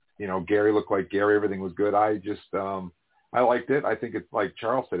IDW. You know, Gary looked like Gary. Everything was good. I liked it. I think it's like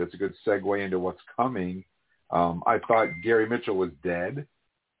Charles said. It's a good segue into what's coming. I thought Gary Mitchell was dead.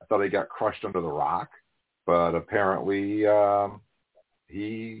 I thought he got crushed under the rock. But apparently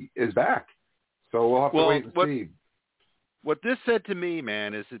he is back. So we'll have to wait and see. What this said to me,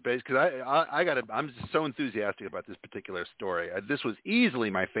 man, is because I'm just so enthusiastic about this particular story. This was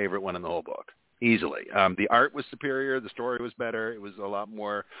easily my favorite one in the whole book. Easily. The art was superior. The story was better. It was a lot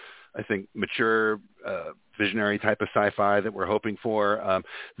more, I think, mature, visionary type of sci-fi that we're hoping for.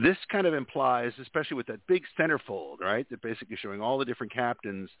 This kind of implies, especially with that big centerfold, right, that basically showing all the different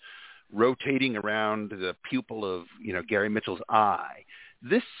captains rotating around the pupil of, Gary Mitchell's eye.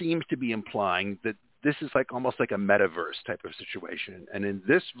 This seems to be implying that this is almost like a metaverse type of situation. And in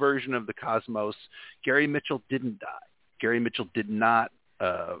this version of the cosmos, Gary Mitchell didn't die. Gary Mitchell did not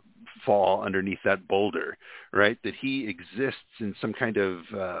fall underneath that boulder, right? That he exists in some kind of,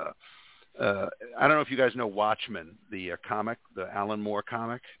 I don't know if you guys know Watchmen, the comic, the Alan Moore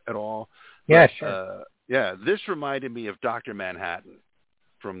comic at all. Yeah, sure. This reminded me of Dr. Manhattan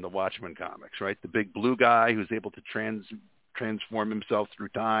from the Watchmen comics, right? The big blue guy who's able to transform himself through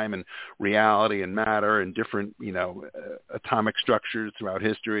time and reality and matter and different, atomic structures throughout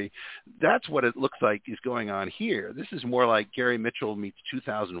history. That's what it looks like is going on here. This is more like Gary Mitchell meets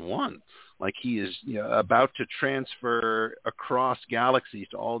 2001. Like he is about to transfer across galaxies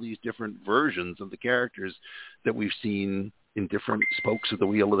to all these different versions of the characters that we've seen in different spokes of the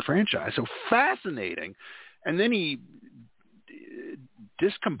wheel of the franchise. So fascinating. And then he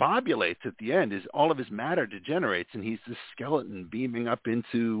discombobulates at the end. All of his matter degenerates, and he's this skeleton beaming up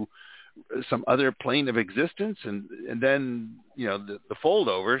into some other plane of existence, and then the fold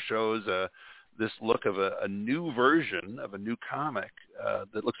over shows this look of a new version of a new comic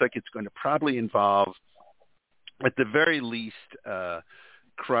that looks like it's going to probably involve, at the very least,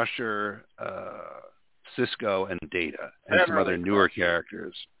 Crusher, Cisco, and Data, and some other newer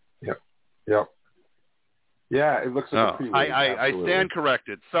characters. Yep. Yeah, it looks like a pre-release. I stand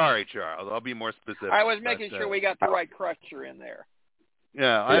corrected. Sorry, Charles. I'll be more specific. I was making sure we got the right Crusher in there.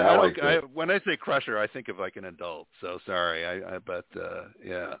 Yeah, I when I say Crusher, I think of like an adult. So sorry, but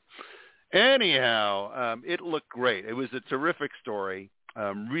yeah. Anyhow, it looked great. It was a terrific story.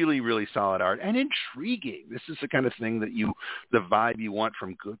 Really, really solid art and intriguing. This is the kind of thing that the vibe you want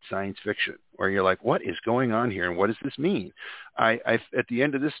from good science fiction, where you're like, what is going on here and what does this mean? At the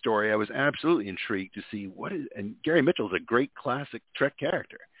end of this story, I was absolutely intrigued to see and Gary Mitchell's a great classic Trek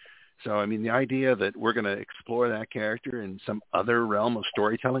character. So, I mean, the idea that we're going to explore that character in some other realm of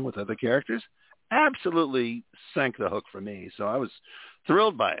storytelling with other characters absolutely sank the hook for me. So I was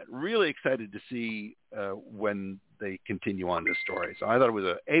thrilled by it. Really excited to see when they continue on this story. So I thought it was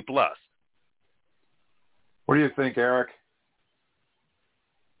an A+. What do you think, Eric?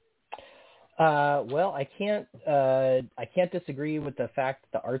 Well, I can't disagree with the fact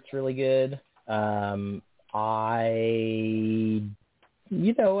that the art's really good. The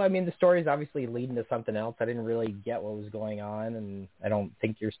story's obviously leading to something else. I didn't really get what was going on, and I don't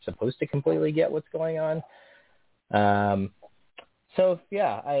think you're supposed to completely get what's going on. So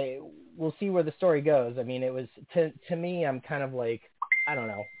yeah, we'll see where the story goes. I mean, it was to me, I'm kind of like, I don't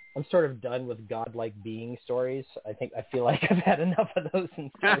know. I'm sort of done with godlike being stories. I feel like I've had enough of those in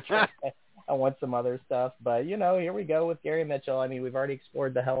Star Trek. I want some other stuff, but here we go with Gary Mitchell. I mean, we've already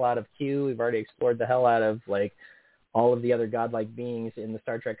explored the hell out of Q. We've already explored the hell out of like all of the other godlike beings in the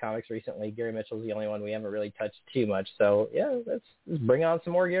Star Trek comics recently. Gary Mitchell's the only one we haven't really touched too much. So yeah, let's bring on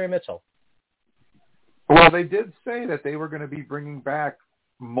some more Gary Mitchell. Well, they did say that they were going to be bringing back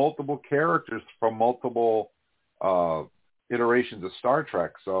multiple characters from multiple iterations of Star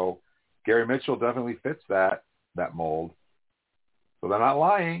Trek. So Gary Mitchell definitely fits that mold. So they're not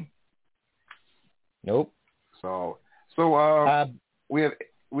lying. Nope. So we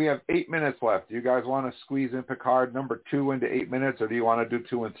have 8 minutes left. Do you guys want to squeeze in Picard number 2 into 8 minutes, or do you want to do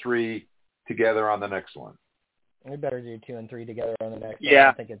 2 and 3 together on the next one? We better do 2 and 3 together on the next one.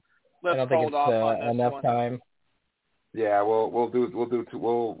 I don't think it's enough time. Yeah, we'll move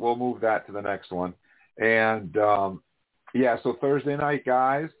that to the next one. And so Thursday night,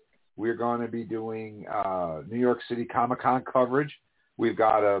 guys, we're going to be doing New York City Comic-Con coverage. We've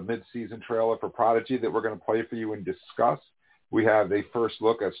got a mid-season trailer for Prodigy that we're going to play for you and discuss. We have a first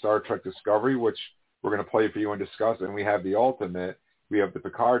look at Star Trek Discovery, which we're going to play for you and discuss. And we have the ultimate. We have the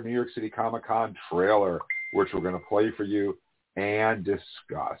Picard New York City Comic-Con trailer, which we're going to play for you and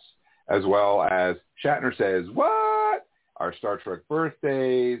discuss, as well as Shatner Says What?, our Star Trek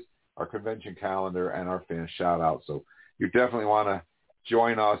birthdays, our convention calendar, and our fan shout-out. So you definitely want to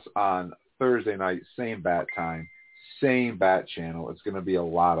join us on Thursday night, same bat time, same bat channel. It's going to be a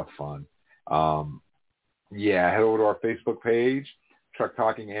lot of fun. Head over to our Facebook page, Trek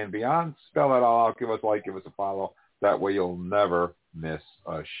Talking and Beyond. Spell that all out. Give us a like, give us a follow. That way you'll never miss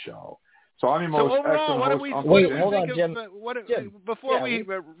a show. So I'm your most excellent host. Wait, hold on, Jim. Before we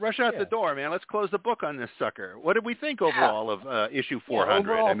rush out the door, man, let's close the book on this sucker. What did we think overall of issue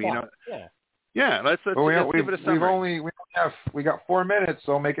 400? Let's give it a summary. We got 4 minutes,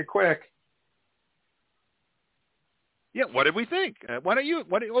 so make it quick. Yeah, what did we think? What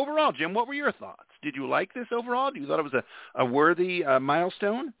overall, Jim? What were your thoughts? Did you like this overall? Do you thought it was a worthy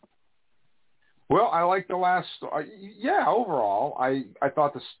milestone? Well, I liked the last. Overall, I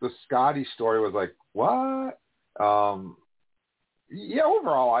thought the Scotty story was like what? Overall,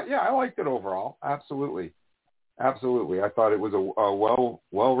 I liked it overall. Absolutely. I thought it was a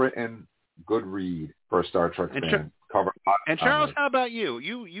well written, good read for a Star Trek fan. And Charles, how about you?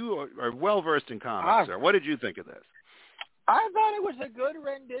 You are well versed in comics, sir. What did you think of this? I thought it was a good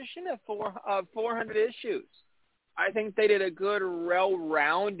rendition of 400 issues. I think they did a good,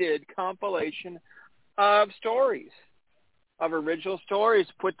 well-rounded compilation of stories, of original stories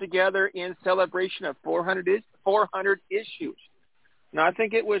put together in celebration of 400 issues. And I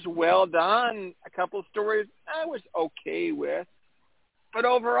think it was well done. A couple of stories I was okay with. But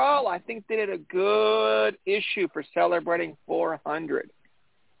overall, I think they did a good issue for celebrating 400.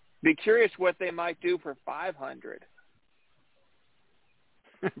 Be curious what they might do for 500.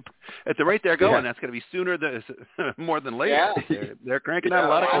 At the rate they're going, that's going to be more than later. Yeah. They're cranking out a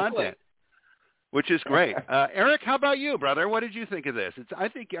lot of content, which is great. Eric, how about you, brother? What did you think of this? I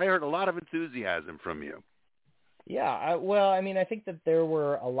think I heard a lot of enthusiasm from you. Yeah, I think that there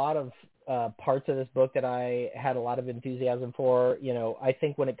were a lot of parts of this book that I had a lot of enthusiasm for. I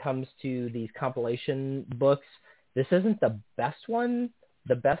think when it comes to these compilation books, this isn't the best one.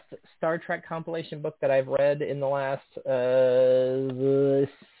 The best Star Trek compilation book that I've read in the last 6-7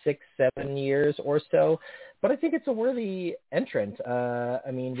 years or so, but I think it's a worthy entrant.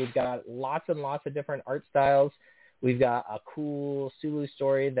 We've got lots and lots of different art styles. We've got a cool Sulu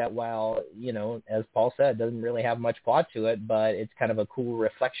story that, while, as Paul said, doesn't really have much plot to it, but it's kind of a cool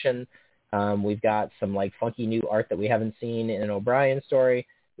reflection. We've got some funky new art that we haven't seen in an O'Brien story.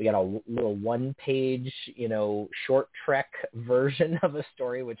 We got a little one-page, short trek version of a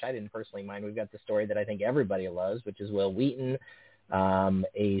story, which I didn't personally mind. We've got the story that I think everybody loves, which is Wil Wheaton,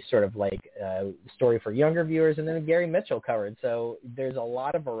 a sort of story for younger viewers, and then a Gary Mitchell covered. So there's a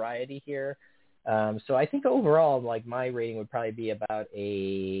lot of variety here. So I think overall, my rating would probably be about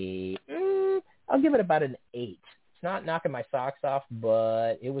I'll give it about an 8. It's not knocking my socks off,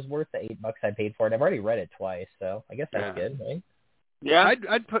 but it was worth the $8 I paid for it. I've already read it twice, so I guess that's good, right? Yeah,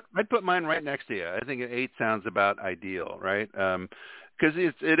 I'd put mine right next to you. I think an 8 sounds about ideal, right? Because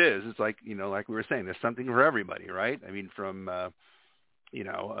it is. It's like we were saying, there's something for everybody, right? I mean, from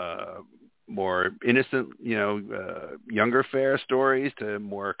more innocent, younger fare stories to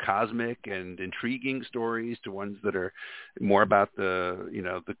more cosmic and intriguing stories to ones that are more about the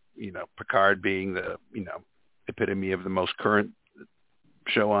Picard being the epitome of the most current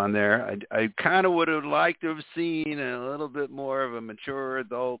show on there. I kind of would have liked to have seen a little bit more of a mature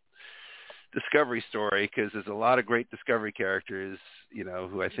adult Discovery story, because there's a lot of great Discovery characters,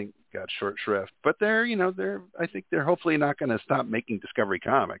 who I think got short shrift. But I think they're hopefully not going to stop making Discovery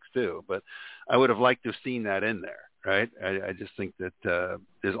comics too. But I would have liked to have seen that in there, right? I just think that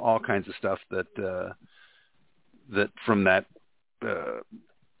there's all kinds of stuff that from that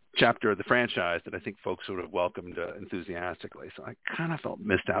chapter of the franchise that I think folks would have welcomed enthusiastically. So I kind of felt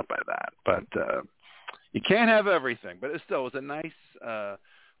missed out by that. But you can't have everything. But it still was a nice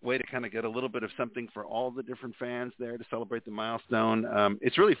way to kind of get a little bit of something for all the different fans there to celebrate the milestone.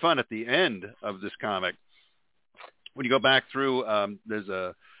 It's really fun at the end of this comic. When you go back through, there's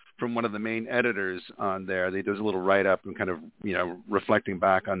from one of the main editors on there, they does a little write-up and kind of, reflecting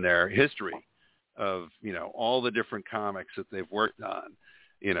back on their history of, all the different comics that they've worked on,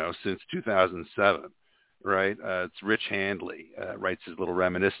 since 2007. Right, it's Rich Handley writes his little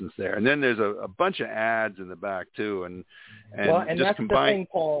reminiscence there, and then there's a bunch of ads in the back too, and just that's combine. The thing,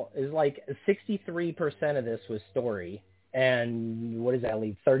 Paul, is 63% of this was story, and what does that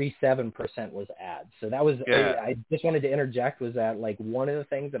leave? 37% was ads. So that was I just wanted to interject was that one of the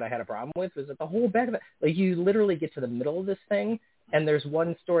things that I had a problem with was that the whole back of it, you literally get to the middle of this thing, and there's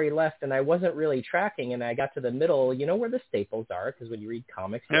one story left, and I wasn't really tracking, and I got to the middle, where the staples are, because when you read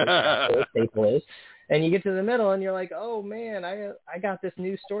comics, you know where a staple is, and you get to the middle, and you're like, oh, man, I got this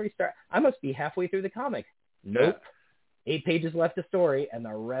new story start. I must be halfway through the comic. Nope. 8 pages left of story, and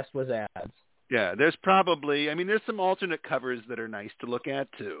the rest was ads. Yeah, there's probably, there's some alternate covers that are nice to look at,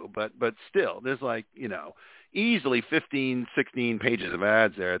 too, but still, there's easily 15, 16 pages of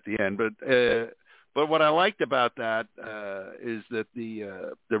ads there at the end, But what I liked about that is that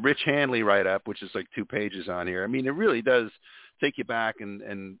the Rich Handley write-up, which is 2 pages on here, it really does take you back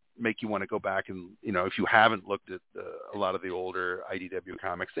and make you want to go back and, if you haven't looked at a lot of the older IDW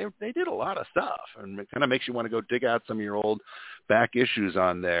comics, they did a lot of stuff, and it kind of makes you want to go dig out some of your old back issues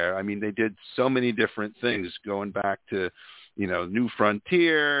on there. They did so many different things going back to, New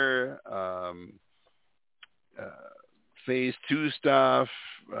Frontier, Phase 2 stuff,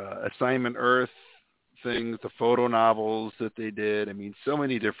 Assignment Earth, things, the photo novels that they did. So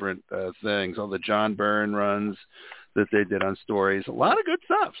many different things, all the John Byrne runs that they did on stories, a lot of good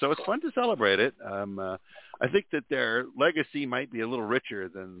stuff. So it's fun to celebrate it. I think that their legacy might be a little richer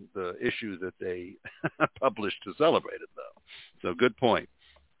than the issue that they published to celebrate it, though. So good point.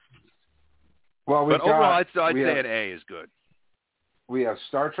 Well, but overall, I'd say an A is good. We have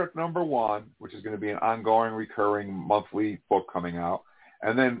Star Trek #1, which is going to be an ongoing, recurring monthly book coming out.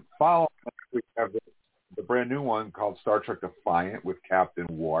 And then following, we have the brand new one called Star Trek Defiant with Captain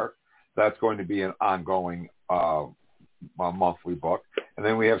Worf. That's going to be an ongoing monthly book. And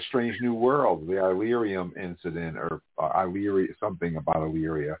then we have Strange New Worlds, the Illyrium incident, or Illyria, something about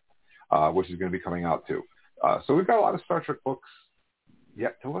Illyria, which is going to be coming out too. So we've got a lot of Star Trek books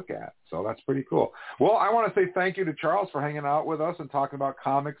yet to look at. So that's pretty cool. Well, I want to say thank you to Charles for hanging out with us and talking about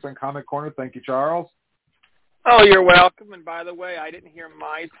comics on Comic Corner. Thank you, Charles. Oh, you're welcome. And by the way, I didn't hear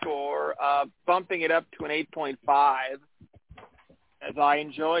my score, bumping it up to an 8.5 as I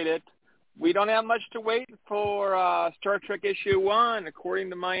enjoyed it. We don't have much to wait for Star Trek issue 1. According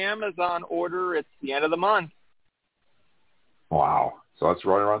to my Amazon order, it's the end of the month. Wow. So that's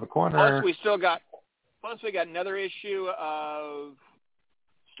right around the corner. Plus we got another issue of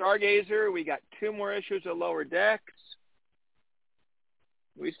Stargazer. We got 2 more issues of Lower Decks.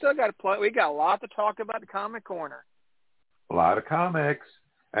 We still got we got a lot to talk about in Comic Corner. A lot of comics.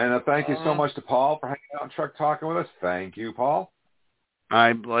 And thank you so much to Paul for hanging out on Truck Talking with us. Thank you, Paul.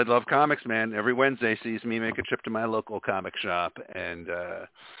 I love comics, man. Every Wednesday sees me make a trip to my local comic shop, and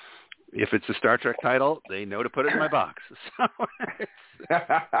if it's a Star Trek title, they know to put it in my box. So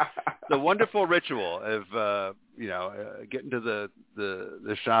the wonderful ritual of getting to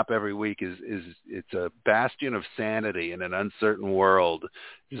the shop every week it's a bastion of sanity in an uncertain world.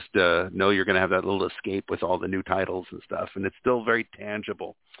 Just know you're going to have that little escape with all the new titles and stuff, and it's still very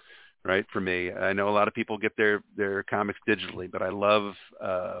tangible. Right, for me. I know a lot of people get their comics digitally, but I love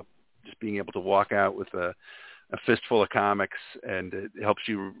just being able to walk out with a fistful of comics, and it helps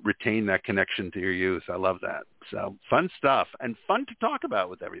you retain that connection to your youth. I love that. So fun stuff, and fun to talk about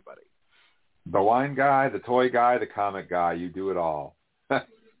with everybody. The wine guy, the toy guy, the comic guy, you do it all.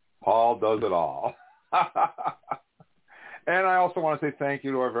 Paul does it all. And I also want to say thank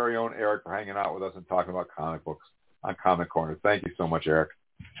you to our very own Eric for hanging out with us and talking about comic books on Comic Corner. Thank you so much, Eric.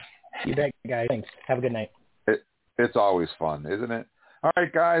 You bet, guys. Thanks. Have a good night. It's always fun, isn't it? All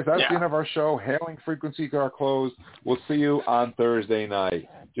right, guys, that's the end of our show. Hailing frequency to our close. We'll see you on Thursday night.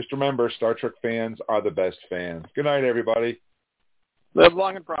 Just remember, Star Trek fans are the best fans. Good night, everybody. Live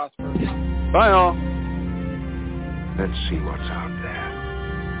long and prosper. Bye, all. Let's see what's out there.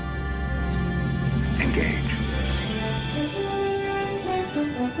 Engage.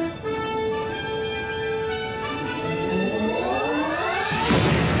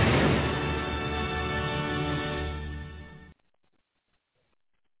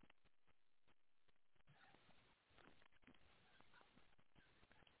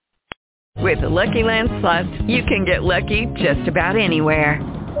 With the Lucky Land Slots, you can get lucky just about anywhere.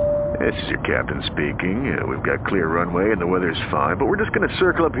 This is your captain speaking. We've got clear runway and the weather's fine, but we're just going to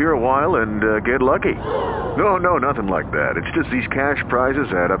circle up here a while and get lucky. No, nothing like that. It's just these cash prizes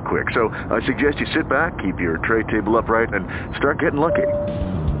add up quick. So I suggest you sit back, keep your tray table upright, and start getting lucky.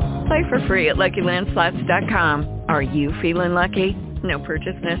 Play for free at LuckyLandSlots.com. Are you feeling lucky? No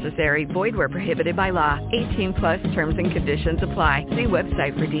purchase necessary. Void where prohibited by law. 18+ terms and conditions apply. See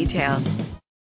website for details.